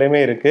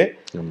செயல்கள்லயுமே இருக்கு.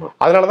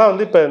 அதனாலதான்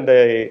வந்து இப்ப இந்த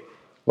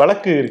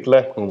வழக்கு இருக்குல்ல,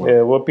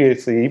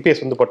 ஓபிஎஸ்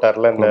இபிஎஸ் வந்து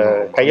போட்டார்ல இந்த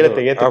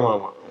கையெழுத்தை ஏற்ற,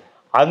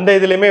 அந்த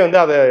இதுலயுமே வந்து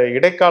அதை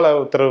இடைக்கால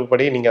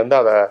உத்தரவுப்படி நீங்க வந்து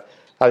அதை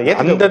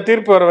அந்த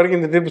தீர்ப்பு வர வரைக்கும்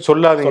இந்த தீர்ப்பு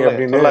சொல்லாதீங்க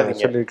அப்படின்னு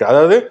சொல்லியிருக்கு.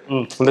 அதாவது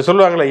இந்த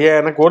சொல்லுவாங்களே,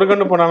 எனக்கு ஒரு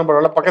கண்ணு போனாலும்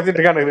பரவாயில்ல, பக்கத்து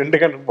வீட்டுக்கு எனக்கு 2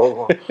 கண்ணு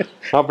போகும்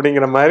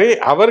அப்படிங்கிற மாதிரி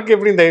அவருக்கு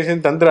எப்படி இந்த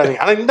விஷயம்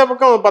தந்துடாதீங்க. ஆனா இந்த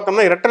பக்கம்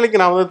பார்த்தோம்னா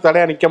இரட்டலைக்கு நான் வந்து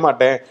தடையா நிக்க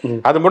மாட்டேன்,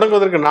 அது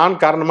முடங்குவதற்கு நான்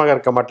காரணமாக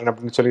இருக்க மாட்டேன்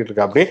அப்படின்னு சொல்லிட்டு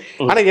இருக்கா அப்படி.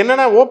 ஆனா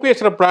என்னன்னா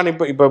ஓபிஎஸ் பிளான்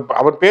இப்ப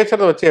அவர்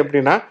பேசுறத வச்சு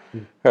எப்படின்னா,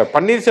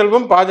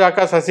 பன்னீர்செல்வம்,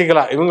 பாஜக,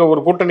 சசிகலா இவங்க ஒரு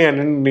கூட்டணியா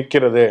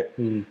நிக்கிறது,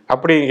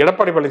 அப்படி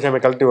எடப்பாடி பழனிசாமி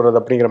கழட்டி விடுறது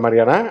அப்படிங்கிற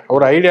மாதிரியான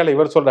ஒரு ஐடியால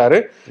இவர் சொல்றாரு.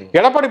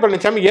 எடப்பாடி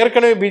பழனிசாமி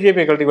ஏற்கனவே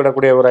பிஜேபி கழட்டி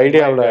விடக்கூடிய ஒரு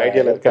ஐடியால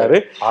இருக்காரு.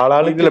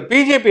 இதுல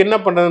பிஜேபி என்ன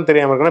பண்றதுன்னு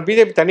தெரியாம இருக்கு.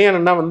 பிஜேபி தனியா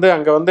நின்னா வந்து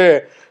அங்க வந்து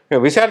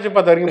விசாரிச்சு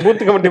பார்த்த வரைக்கும்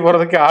பூத்து கமிட்டி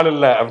போறதுக்கு ஆள்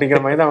இல்ல அப்படிங்கிற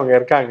மாதிரி தான் அவங்க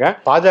இருக்காங்க.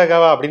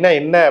 பாஜகவா அப்படின்னா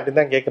என்ன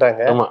அப்படின்னு தான்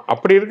கேக்குறாங்க. ஆமா,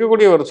 அப்படி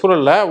இருக்கக்கூடிய ஒரு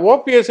சூழல்ல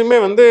ஓபிஎஸ்மே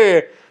வந்து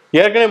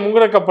ஏற்கனவே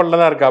முங்குற கப்பல்ல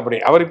தான் இருக்கா அப்படி.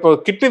 அவர் இப்போ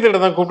கிட்னி திட்ட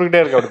தான் கூப்பிட்டுக்கிட்டே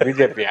இருக்கா அப்படி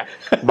பிஜேபியா,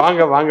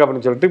 வாங்க வாங்க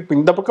அப்படின்னு சொல்லிட்டு. இப்ப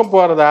இந்த பக்கம்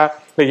போறதா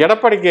இல்ல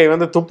எடப்பாடிக்கு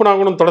வந்து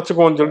துப்புனாங்கன்னு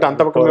தொடச்சுக்கோன்னு சொல்லிட்டு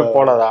அந்த பக்கமே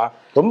போனதா,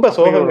 ரொம்ப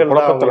சோகங்கள்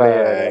குழப்பத்துல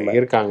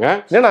இருக்காங்க.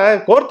 ஏன்னா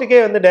கோர்ட்டுக்கே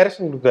வந்து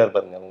டைரக்ஷன் கொடுக்குறாரு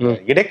பாருங்க,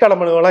 இடைக்கால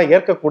மனுவெல்லாம்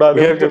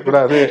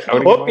ஏற்கக்கூடாது.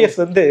 ஓபிஎஸ்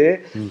வந்து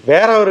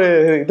வேற ஒரு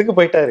இதுக்கு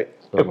போயிட்டாரு.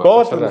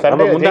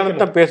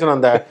 முந்தானத்தான் பேசணும்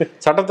அந்த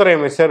சட்டத்துறை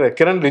அமைச்சர்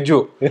கிரண் ரிஜிஜு,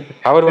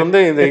 அவர் வந்து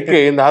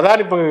இந்த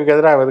அதானி பங்குக்கு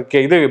எதிராக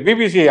இது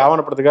பிபிசி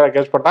ஆவணப்படுத்துக்காக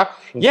கேஸ் போட்டா,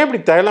 ஏன்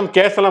இப்படி தேவையில்லாம்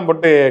கேஸ் எல்லாம்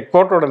போட்டு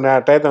கோர்ட்டோட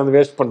டயத்தை வந்து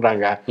வேஸ்ட்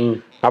பண்றாங்க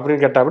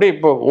அப்படின்னு கேட்டா அப்படி.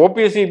 இப்போ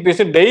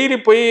ஓபிஎஸ்சி டெய்லி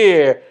போய்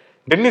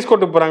டென்னிஸ்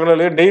கோர்ட்டுக்கு போறாங்களோ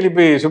இல்லையோ, டெய்லி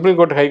போய் சுப்ரீம்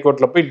கோர்ட் ஹை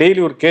கோர்ட்ல போய்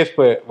டெய்லி ஒரு கேஸ்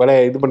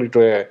இது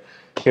பண்ணிட்டு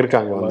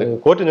இருக்காங்க. வந்து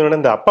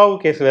கோர்ட்டு இந்த அப்பாவு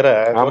கேஸ் வேற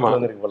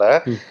வந்திருக்கு போல,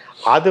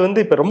 அது வந்து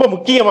இப்ப ரொம்ப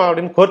முக்கியமா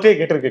அப்படின்னு கோர்ட்டே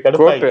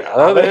கேட்டிருக்கு.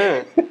 அதாவது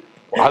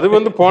அது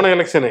வந்து போன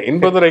எலெக்ஷன்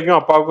 80 வரைக்கும்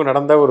அப்பாவுக்கும்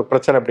நடந்த ஒரு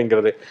பிரச்சனை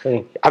அப்படிங்கிறது.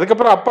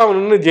 அதுக்கப்புறம் அப்பா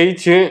நின்று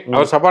ஜெயிச்சு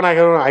அவர்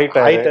சபாநாயகரும்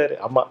ஆயிட்டாரு.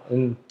 ஆமா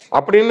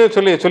அப்படின்னு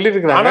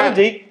சொல்லிருக்காங்க.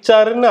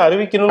 ஜெயிச்சாருன்னு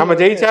அறிவிக்கணும். நம்ம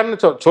ஜெயிச்சாருன்னு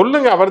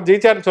சொல்லுங்க, அவர்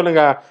ஜெயிச்சாருன்னு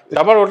சொல்லுங்க.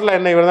 டபுள் ஓட்டுல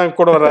என்ன இவர் தான்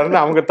கூட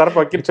வர்றாருன்னு அவங்க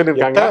தரப்பு வக்கீல்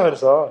சொல்லியிருக்காங்க.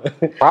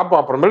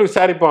 பாப்போம், அப்புறமேல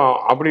விசாரிப்போம்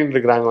அப்படின்னு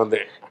இருக்கிறாங்க.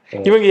 வந்து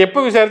இவங்க எப்ப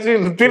விசாரிச்சு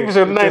இந்த தீர்ப்பு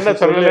சொன்னா என்ன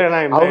சொல்லல,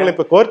 அவங்களை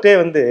இப்ப கோர்ட்டே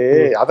வந்து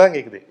அதான்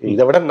கேக்குது.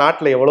 இதை விட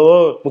நாட்டுல எவ்வளவோ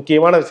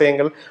முக்கியமான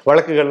விஷயங்கள்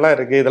வழக்குகள்லாம்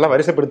இருக்கு, இதெல்லாம்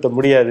வரிசைப்படுத்த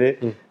முடியாது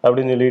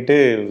அப்படின்னு சொல்லிட்டு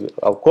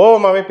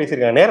கோபமாவே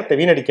பேசிருக்காங்க. நேரத்தை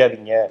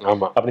வீணடிக்காதீங்க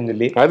அப்படின்னு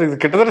சொல்லி. அது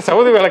கிட்டத்தட்ட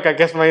சவுதி வேலைக்கா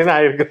கேஸ் மாதிரி தான்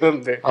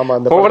ஆயிருக்கு. ஆமா,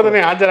 அந்த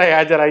ஒவ்வொருத்தனையும்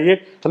ஆஜராகி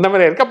அந்த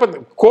மாதிரி இருக்கு.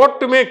 அப்ப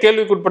கோர்ட்டுமே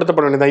கேள்விக்கு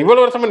உட்படுத்தப்பட வேண்டியதான்.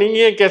 இவ்வளவு வருஷமா நீங்க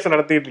ஏன் கேஸ்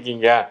நடத்திட்டு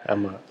இருக்கீங்க?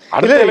 ஆமா,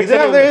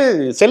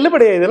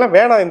 செல்லுபடி இதெல்லாம்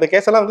வேணாம், இந்த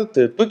கேஸ் எல்லாம்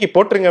வந்து தூக்கி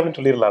போட்டுருங்க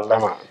அப்படின்னு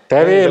சொல்லிடலாம்.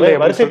 தேவையில்லை,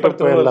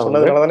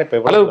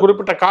 அல்லது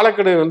குறிப்பிட்ட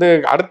காலக்கெடு வந்து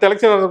அடுத்த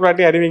எலெக்ஷன்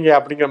வரதுக்குள்ளாட்டி அறிவிங்க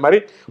அப்படிங்கிற மாதிரி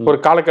ஒரு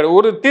காலக்கெடு.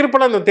 ஒரு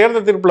தீர்ப்புல அந்த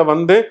தேர்தல் தீர்ப்புல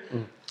வந்து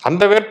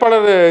அந்த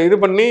வேட்பாளர் இது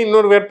பண்ணி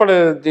இன்னொரு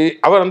வேட்பாளர்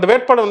அவர் அந்த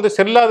வேட்பாளர் வந்து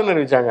செல்லாதுன்னு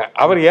அறிவிச்சாங்க.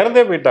 அவர்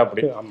இறந்தே போயிட்டா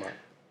அப்படி.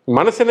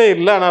 மனசுனே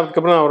இல்லை. ஆனால்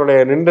அதுக்கப்புறம் அவருடைய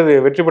நின்றது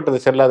வெற்றி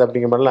பெற்றது செல்லாது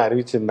அப்படிங்கிற மாதிரிலாம்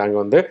அறிவிச்சிருந்தாங்க.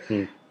 வந்து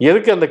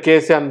எதுக்கு அந்த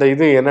கேஸ் அந்த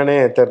இது என்னன்னே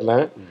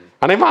தெரியல.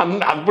 ஆனா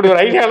அப்படி ஒரு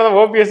ஐடியால தான்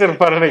ஓபிஎஸ்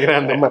இருப்பாரு நினைக்கிறேன்.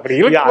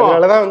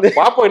 அதனாலதான் வந்து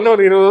பாப்போம், இன்னும்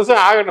ஒரு 20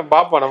 வருஷம் ஆகட்டும்,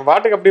 பாப்போம். நம்ம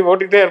பாட்டுக்கு அப்படியே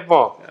ஓட்டிக்கிட்டே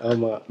இருப்போம்.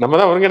 நம்ம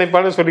தான்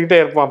ஒருங்கிணைப்பான்னு சொல்லிக்கிட்டே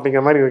இருப்போம்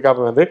அப்படிங்கிற மாதிரி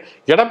இருக்காப்ப. வந்து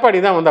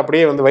எடப்பாடி தான் வந்து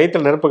அப்படியே வந்து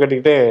வயிற்றுல நெருப்பு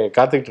கட்டிக்கிட்டே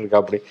காத்துக்கிட்டு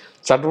இருக்கா. அப்படி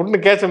சட்டு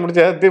விட்டு கேஸை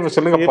முடிச்சு தீர்ப்பு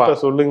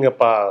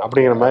சொல்லுங்கப்பா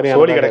அப்படிங்கிற மாதிரி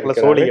சோழி கிடக்கல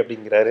சோழி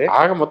அப்படிங்கிறாரு.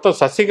 ஆக மொத்தம்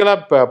சசிகலா,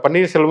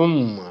 பன்னீர்செல்வம்,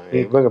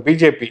 இவங்க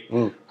பிஜேபி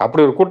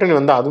அப்படி ஒரு கூட்டணி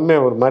வந்து அதுவுமே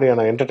ஒரு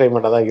மாதிரியான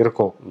என்டர்டைன்மெண்டா தான்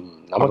இருக்கும்.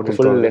 நமக்கு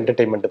ஃபுல்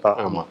என்டர்டைன்மெண்ட் தான்.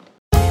 ஆமா.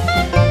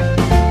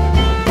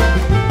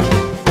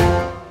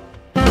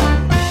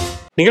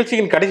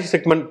 நிகழ்ச்சியின் கடைசி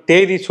செக்மெண்ட்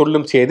தேதி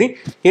சொல்லும் செய்தி.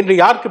 இன்று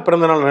யாருக்கு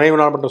பிறந்த நாள், நினைவு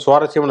நாள் மற்றும்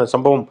சுவாரஸ்யமான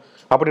சம்பவம்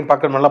அப்படின்னு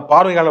பார்க்க நல்லா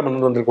பார்வையாளர்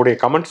வந்திருக்கக்கூடிய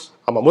கமெண்ட்ஸ்.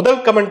 ஆமா,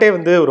 முதல் கமெண்டே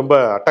வந்து ரொம்ப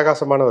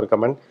அட்டகாசமான ஒரு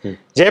கமெண்ட்.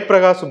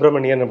 ஜெயபிரகாஷ்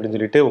சுப்பிரமணியன் அப்படின்னு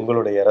சொல்லிட்டு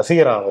உங்களுடைய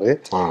ரசிகரா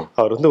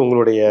அவர் வந்து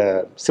உங்களுடைய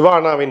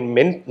சிவானாவின்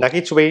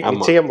நகைச்சுவை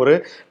நிச்சயம் ஒரு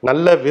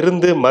நல்ல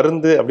விருந்து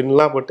மருந்து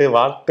அப்படின்லாம் போட்டு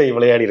வார்த்தை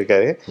விளையாடி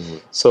இருக்காரு.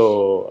 ஸோ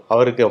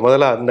அவருக்கு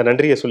முதல்ல அந்த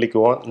நன்றியை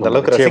சொல்லிக்குவோம், இந்த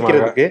அளவுக்கு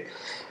ரசிக்கிறதுக்கு.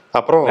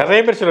 அப்புறம் நிறைய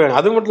பேர் சொல்லுவாங்க.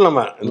 அது மட்டும்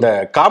இல்லாம இந்த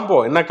காம்போ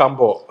என்ன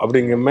காம்போ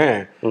அப்படிங்குமே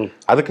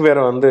அதுக்கு வேற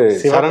வந்து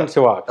சரண்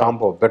சிவா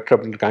காம்போ பெட்டர்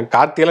அப்படின்னு இருக்காங்க.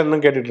 கார்த்தியெல்லாம்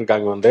இன்னும் கேட்டுட்டு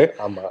இருக்காங்க வந்து.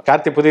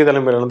 கார்த்தி புதிய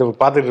தலைமுறையில வந்து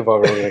பார்த்துட்டு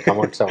இருப்பாங்க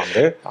கமெண்ட்ஸை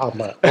வந்து.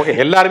 ஓகே,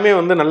 எல்லாருமே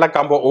வந்து நல்ல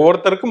காம்போ,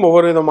 ஒவ்வொருத்தருக்கும்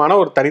ஒவ்வொரு விதமான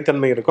ஒரு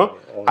தனித்தன்மை இருக்கும்.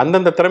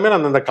 அந்தந்த திறமையில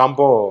அந்தந்த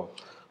காம்போ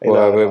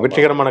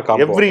வெற்றிகரமான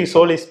combo. Every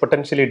soul is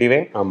potentially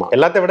divine.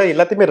 எல்லாத்தையும் விட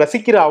எல்லாத்தையுமே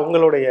ரசிக்கிற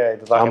அவங்களுடைய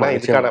இதுதான்.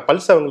 இதுக்கான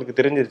பல்ஸ் அவங்களுக்கு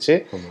தெரிஞ்சிருச்சு.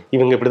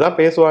 இவங்க இப்படிதான்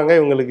பேசுவாங்க,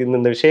 இவங்களுக்கு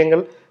இந்த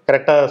விஷயங்கள்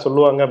கரெக்டா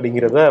சொல்லுவாங்க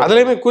அப்படிங்கறத.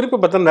 அதுலயுமே குறிப்பு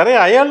பார்த்தா நிறைய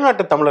அயல்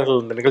நாட்டு தமிழர்கள்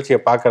இந்த நிகழ்ச்சியை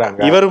பாக்குறாங்க.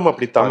 இவரும்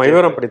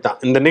அப்படித்தான்.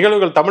 இந்த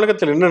நிகழ்வுகள்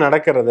தமிழகத்தில் இன்னும்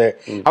நடக்கிறது.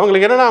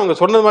 அவங்களுக்கு என்னன்னா அவங்க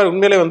சொன்னது மாதிரி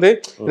உண்மையிலே வந்து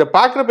இதை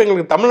பாக்குறப்ப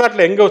எங்களுக்கு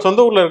தமிழ்நாட்டுல எங்க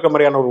சொந்த ஊர்ல இருக்க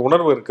மாதிரியான ஒரு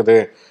உணர்வு இருக்குது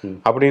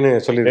அப்படின்னு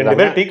சொல்லி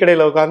டீ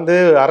கடையில உட்காந்து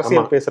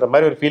அரசியல் பேசுற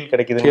மாதிரி ஒரு ஃபீல்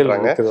கிடைக்குது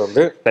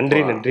வந்து.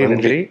 நன்றி நன்றி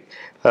நன்றி.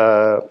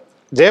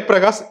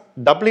 ஜெயபிரகாஷ்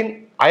டப்ளின்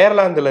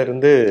அயர்லாந்துல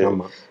இருந்து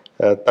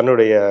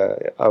தன்னுடைய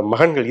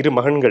மகன்கள், 2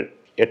 மகன்கள்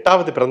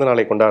 8வது பிறந்த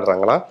நாளை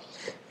கொண்டாடுறாங்களாம்.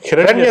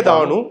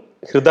 ஹிரண்யதானு,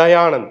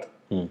 ஹிருதயானந்த்.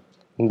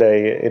 இந்த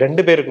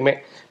 2 பேருக்குமே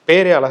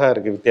பேரே அழகா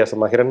இருக்கு,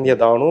 வித்தியாசமா.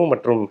 ஹிரண்யதானு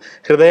மற்றும்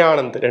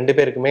ஹிருதயானந்த் 2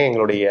 பேருக்குமே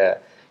எங்களுடைய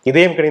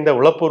இதயம் கணிந்த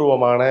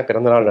உளப்பூர்வமான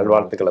பிறந்தநாள்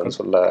நல்வாழ்த்துக்களை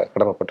சொல்ல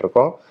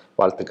கடமைப்பட்டிருக்கோம்.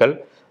 வாழ்த்துக்கள்.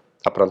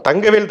 அப்புறம்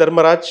தங்கவேல்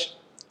தர்மராஜ்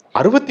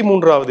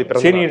 63வது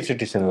பிறந்த சீனியர்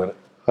சிட்டிசன்.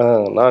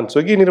 நான்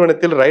ஸ்விக்கி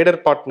நிறுவனத்தில் ரைடர்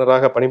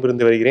பார்ட்னராக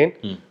பணிபுரிந்து வருகிறேன்.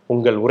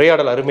 உங்கள்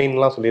உரையாடல்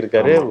அருமைன்னுலாம்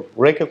சொல்லியிருக்காரு.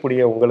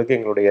 உழைக்கக்கூடிய உங்களுக்கு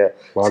எங்களுடைய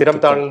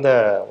சிரம் தாழ்ந்த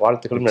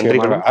வாழ்த்துக்களும்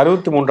நன்றிகளும்.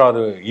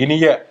 63வது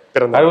இனிய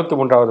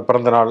 63வது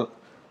பிறந்த நாள்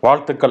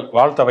வாழ்த்துக்கள்.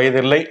 வாழ்த்த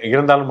வயதில்லை,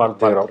 இருந்தாலும்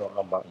வாழ்த்துகிறோம்.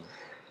 ஆமா.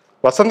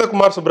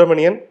 வசந்தகுமார்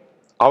சுப்பிரமணியன்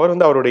அவர்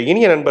வந்து அவருடைய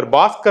இனிய நண்பர்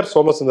பாஸ்கர்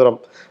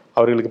சோமசுந்தரம்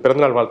அவர்களுக்கு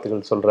பிறந்தநாள்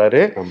வாழ்த்துக்கள்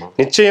சொல்றாரு.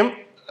 நிச்சயம்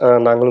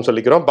நாங்களும்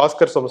சொல்லிக்கிறோம்.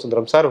 பாஸ்கர்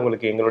சோமசுந்தரம் சார்,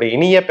 உங்களுக்கு எங்களுடைய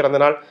இனிய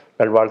பிறந்தநாள்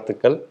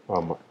நல்வாழ்த்துக்கள்.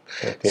 ஆமா.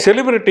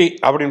 செலிபிரிட்டி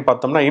அப்படின்னு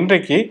பார்த்தோம்னா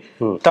இன்றைக்கு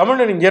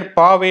தமிழறிஞர்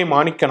பாவே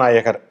மாணிக்க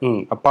நாயகர்,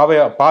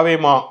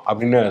 பாவேமா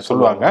அப்படின்னு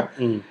சொல்லுவாங்க.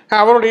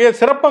 அவருடைய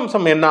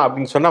சிறப்பம்சம் என்ன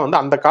அப்படின்னு சொன்னா வந்து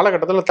அந்த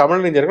காலகட்டத்தில்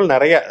தமிழறிஞர்கள்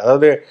நிறைய,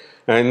 அதாவது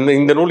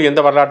இந்த நூல்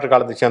எந்த வரலாற்று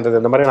காலத்தை சேர்ந்தது,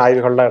 இந்த மாதிரி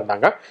ஆய்வுகள்லாம்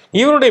இருந்தாங்க.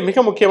 இவருடைய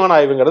மிக முக்கியமான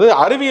ஆய்வுங்கிறது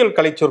அறிவியல்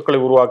கலைச்சொற்களை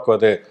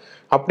உருவாக்குவது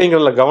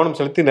அப்படிங்கிறதுல கவனம்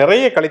செலுத்தி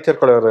நிறைய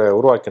கலைச்சொற்களை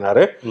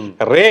உருவாக்கினாரு.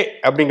 ரே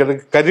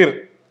அப்படிங்கிறதுக்கு கதிர்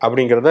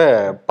அப்படிங்கிறத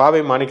பாவை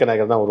மாணிக்க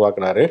நாயகர் தான்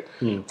உருவாக்குனாரு.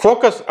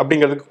 ஃபோக்கஸ்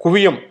அப்படிங்கிறதுக்கு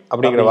குவியம்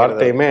அப்படிங்கிற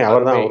வார்த்தையுமே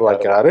அவர் தான்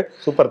உருவாக்கினாரு.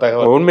 சூப்பர்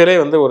தகவல். உண்மையிலே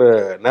வந்து ஒரு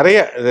நிறைய,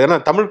 ஏன்னா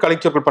தமிழ்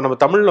கலைச்சொற்கள் இப்போ நம்ம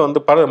தமிழ்ல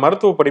வந்து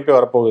மருத்துவ படிப்பே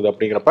வரப்போகுது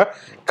அப்படிங்கிறப்ப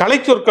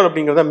கலைச்சொற்கள்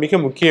அப்படிங்கிறத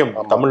மிக முக்கியம்.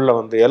 தமிழ்ல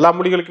வந்து எல்லா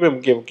மொழிகளுக்குமே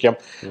முக்கியம்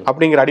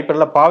அப்படிங்கிற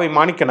அடிப்படையில் பாவை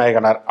மாணிக்க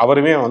நாயகனார்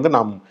அவருமே வந்து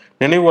நாம்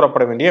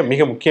நினைவுறப்பட வேண்டிய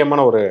மிக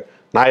முக்கியமான ஒரு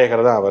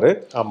நாயகர் தான் அவரு.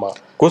 ஆமா.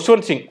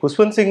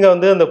 குஷ்வந்த் சிங்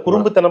வந்து அந்த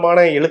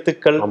குறும்புத்தனமான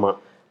எழுத்துக்கள். ஆமா.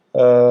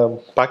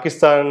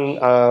 பாகிஸ்தான்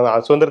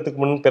சுதந்திரத்துக்கு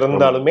முன்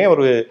பிறந்தாலுமே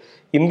ஒரு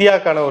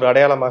இந்தியாவுக்கான ஒரு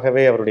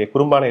அடையாளமாகவே அவருடைய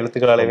குறும்பான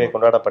எழுத்துக்களாலேயே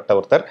கொண்டாடப்பட்ட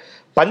ஒருத்தர்.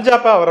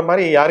 பஞ்சாபா அவரை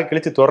மாதிரி யாரும்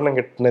கிழிச்சு தோரணம்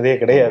கட்டினதே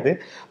கிடையாது.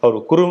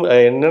 அவர்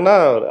என்னன்னா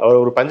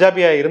அவர் ஒரு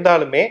பஞ்சாபியா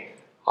இருந்தாலுமே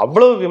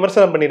அவ்வளவு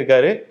விமர்சனம்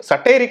பண்ணியிருக்காரு.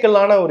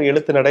 சட்டைரிக்கலான ஒரு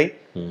எழுத்து நடை.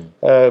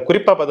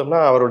 குறிப்பா பார்த்தோம்னா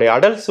அவருடைய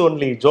அடல்ட்ஸ்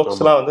ஒன்லி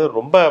ஜோக்ஸ் எல்லாம் வந்து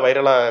ரொம்ப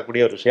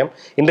வைரலாகக்கூடிய ஒரு விஷயம்.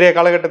 இன்றைய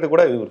காலகட்டத்துக்கு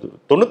கூட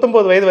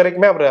 99 வயது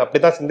வரைக்குமே அவர்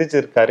அப்படித்தான்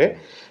சிந்திச்சிருக்காரு.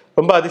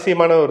 ரொம்ப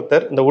அதிசயமான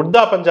ஒருத்தர். இந்த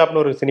உர்தா பஞ்சாப்னு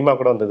ஒரு சினிமா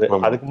கூட வந்தது.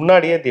 அதுக்கு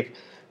முன்னாடியே தி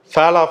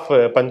ஃபால் ஆஃப்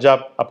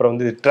பஞ்சாப், அப்புறம்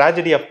வந்து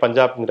ட்ராஜடி ஆஃப்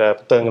பஞ்சாப்ங்கிற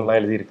புத்தகங்கள்லாம்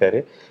எழுதியிருக்காரு.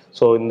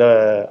 ஸோ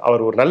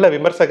அவர் ஒரு நல்ல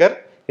விமர்சகர்.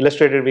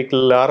 இல்லஸ்ட்ரேட்டட்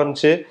வீக்கில்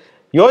ஆரம்பிச்சு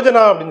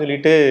யோஜனா அப்படின்னு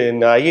சொல்லிட்டு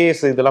இந்த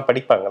ஐஏஎஸ் இதெல்லாம்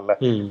படிப்பாங்கல்ல,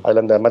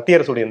 அதுல இந்த மத்திய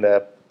அரசுடைய இந்த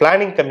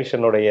பிளானிங்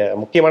கமிஷனுடைய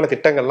முக்கியமான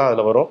திட்டங்கள்லாம்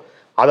அதுல வரும்.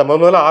 அதை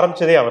முதல்ல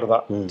ஆரம்பிச்சதே அவர்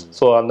தான்.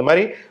 ஸோ அந்த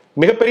மாதிரி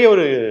மிகப்பெரிய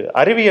ஒரு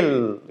அறிவியல்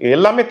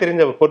எல்லாமே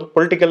தெரிஞ்ச,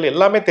 பொலிட்டிக்கல்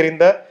எல்லாமே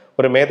தெரிந்த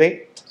ஒரு மேதை.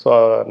 ஸோ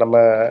நம்ம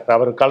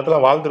அவர் காலத்துல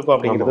வாழ்ந்திருக்கோம்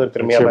அப்படிங்கிறது ஒரு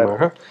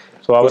பெருமையான.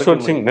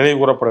 நினைவு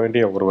கூறப்பட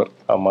வேண்டிய ஒருவர்.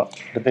 ஆமா.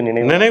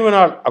 நினைவு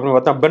நாள் அப்படின்னு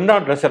பார்த்தா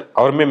பெர்னார்ட் ரசல்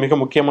அவருமே மிக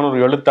முக்கியமான ஒரு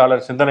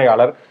எழுத்தாளர்,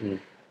 சிந்தனையாளர்.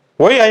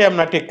 Y I am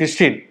not a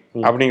Christian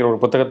அப்படிங்கிற ஒரு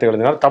புத்தகத்தை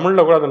எழுதினார்.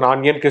 தமிழ்ல கூட அது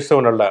நான் ஏன்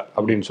கிறிஸ்தவன் அல்ல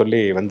அப்படின்னு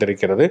சொல்லி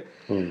வந்திருக்கிறது.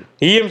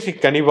 இஎம்சி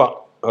கனிவா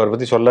அவரை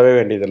பத்தி சொல்லவே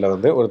வேண்டியதில்லை.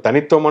 வந்து ஒரு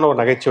தனித்துவமான ஒரு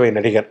நகைச்சுவை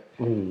நடிகர்.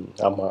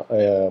 ஆமா.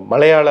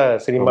 மலையாள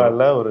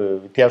சினிமாவில் ஒரு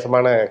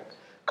வித்தியாசமான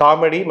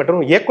காமெடி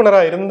மற்றும்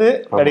இயக்குனராக இருந்து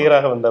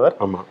நடிகராக வந்தவர்.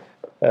 ஆமா.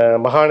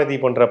 மகாநதி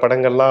போன்ற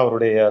படங்கள்லாம்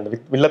அவருடைய அந்த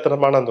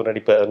வில்லத்தனமான அந்த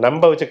நடிப்பை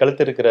நம்ப வச்சு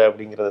கழுத்து இருக்கிற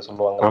அப்படிங்கிறத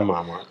சொல்லுவாங்க.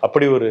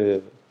 அப்படி ஒரு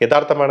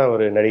யதார்த்தமான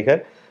ஒரு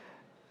நடிகர்.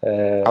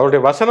 அவருடைய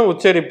வசன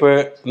உச்சரிப்பு,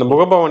 இந்த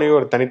முகபாவனையும்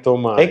ஒரு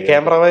தனித்துவமா,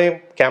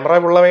 கேமரா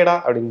உள்ளவைடா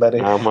அப்படின்பாரு.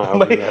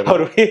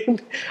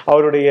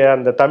 அவருடைய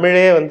அந்த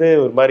தமிழே வந்து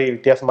ஒரு மாதிரி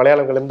வித்தியாசம்,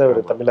 மலையாளம் கலந்த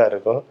ஒரு தமிழா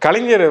இருக்கும்.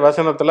 கலைஞர்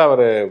வசனத்துல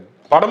அவரு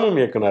படமும்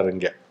இயக்குனாரு.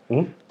 இங்க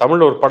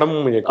தமிழ்ல ஒரு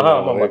படமும்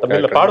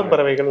இயக்குனாரு. பாடும்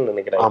பறவைகள்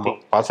நினைக்கிறேன். ஆமா,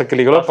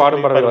 பாசக்கிளிகளோ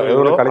பாடும்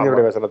பறவைகளோ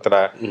கலைஞருடைய வசனத்துல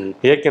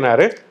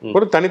இயக்கினாரு.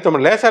 ஒரு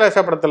தனித்துவம். லேசா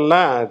லேசா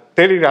படத்துலாம்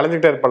தேடி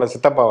அலைஞ்சிட்டே இருப்பாங்க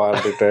சித்தப்பா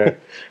வாழ்ந்துட்டு.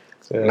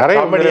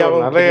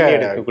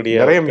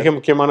 நிறைய மிக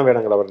முக்கியமான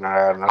வேடங்கள்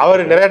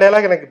அவர் நிறைய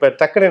டயலாக் எனக்கு இப்ப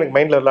டக்குன்னு எனக்கு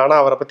மைண்ட்ல வரல. ஆனா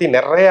அவரை பத்தி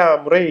நிறைய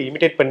முறை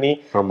இமிடேட் பண்ணி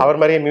அவர்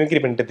மாதிரியே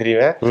மிமிக்ரி பண்ணிட்டு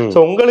தெரியுவேன். சோ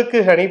உங்களுக்கு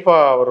ஹனீஃபா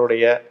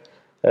அவருடைய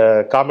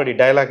காமெடி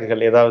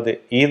டயலாக்குகள் ஏதாவது,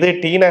 இது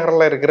டி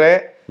நகர்ல இருக்கிற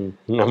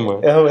நம்ம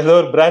ஏதோ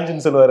ஒரு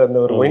பிரான்ச்னு சொல்லுவார் அந்த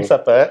ஒரு ஒயின்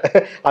ஷாப்பை,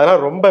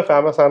 அதெல்லாம் ரொம்ப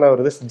ஃபேமஸான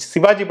ஒரு இது.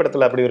 சிவாஜி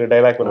படத்துல அப்படி ஒரு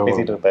டைலாக் ஒன்று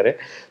பேசிட்டு இருப்பாரு.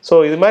 ஸோ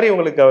இது மாதிரி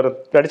உங்களுக்கு அவர்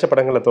நடிச்ச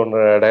படங்களில்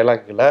தோன்ற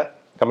டைலாக்குகளை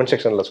கமெண்ட்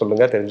செக்ஷன்ல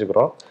சொல்லுங்க,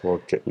 தெரிஞ்சுக்கிறோம்.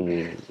 ஓகே,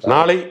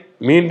 நாளை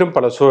மீண்டும்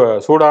பல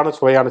சூடான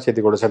சுவையான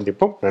செய்திகளோடு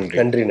சந்திப்போம். நன்றி.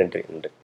 நன்றி நன்றி நன்றி.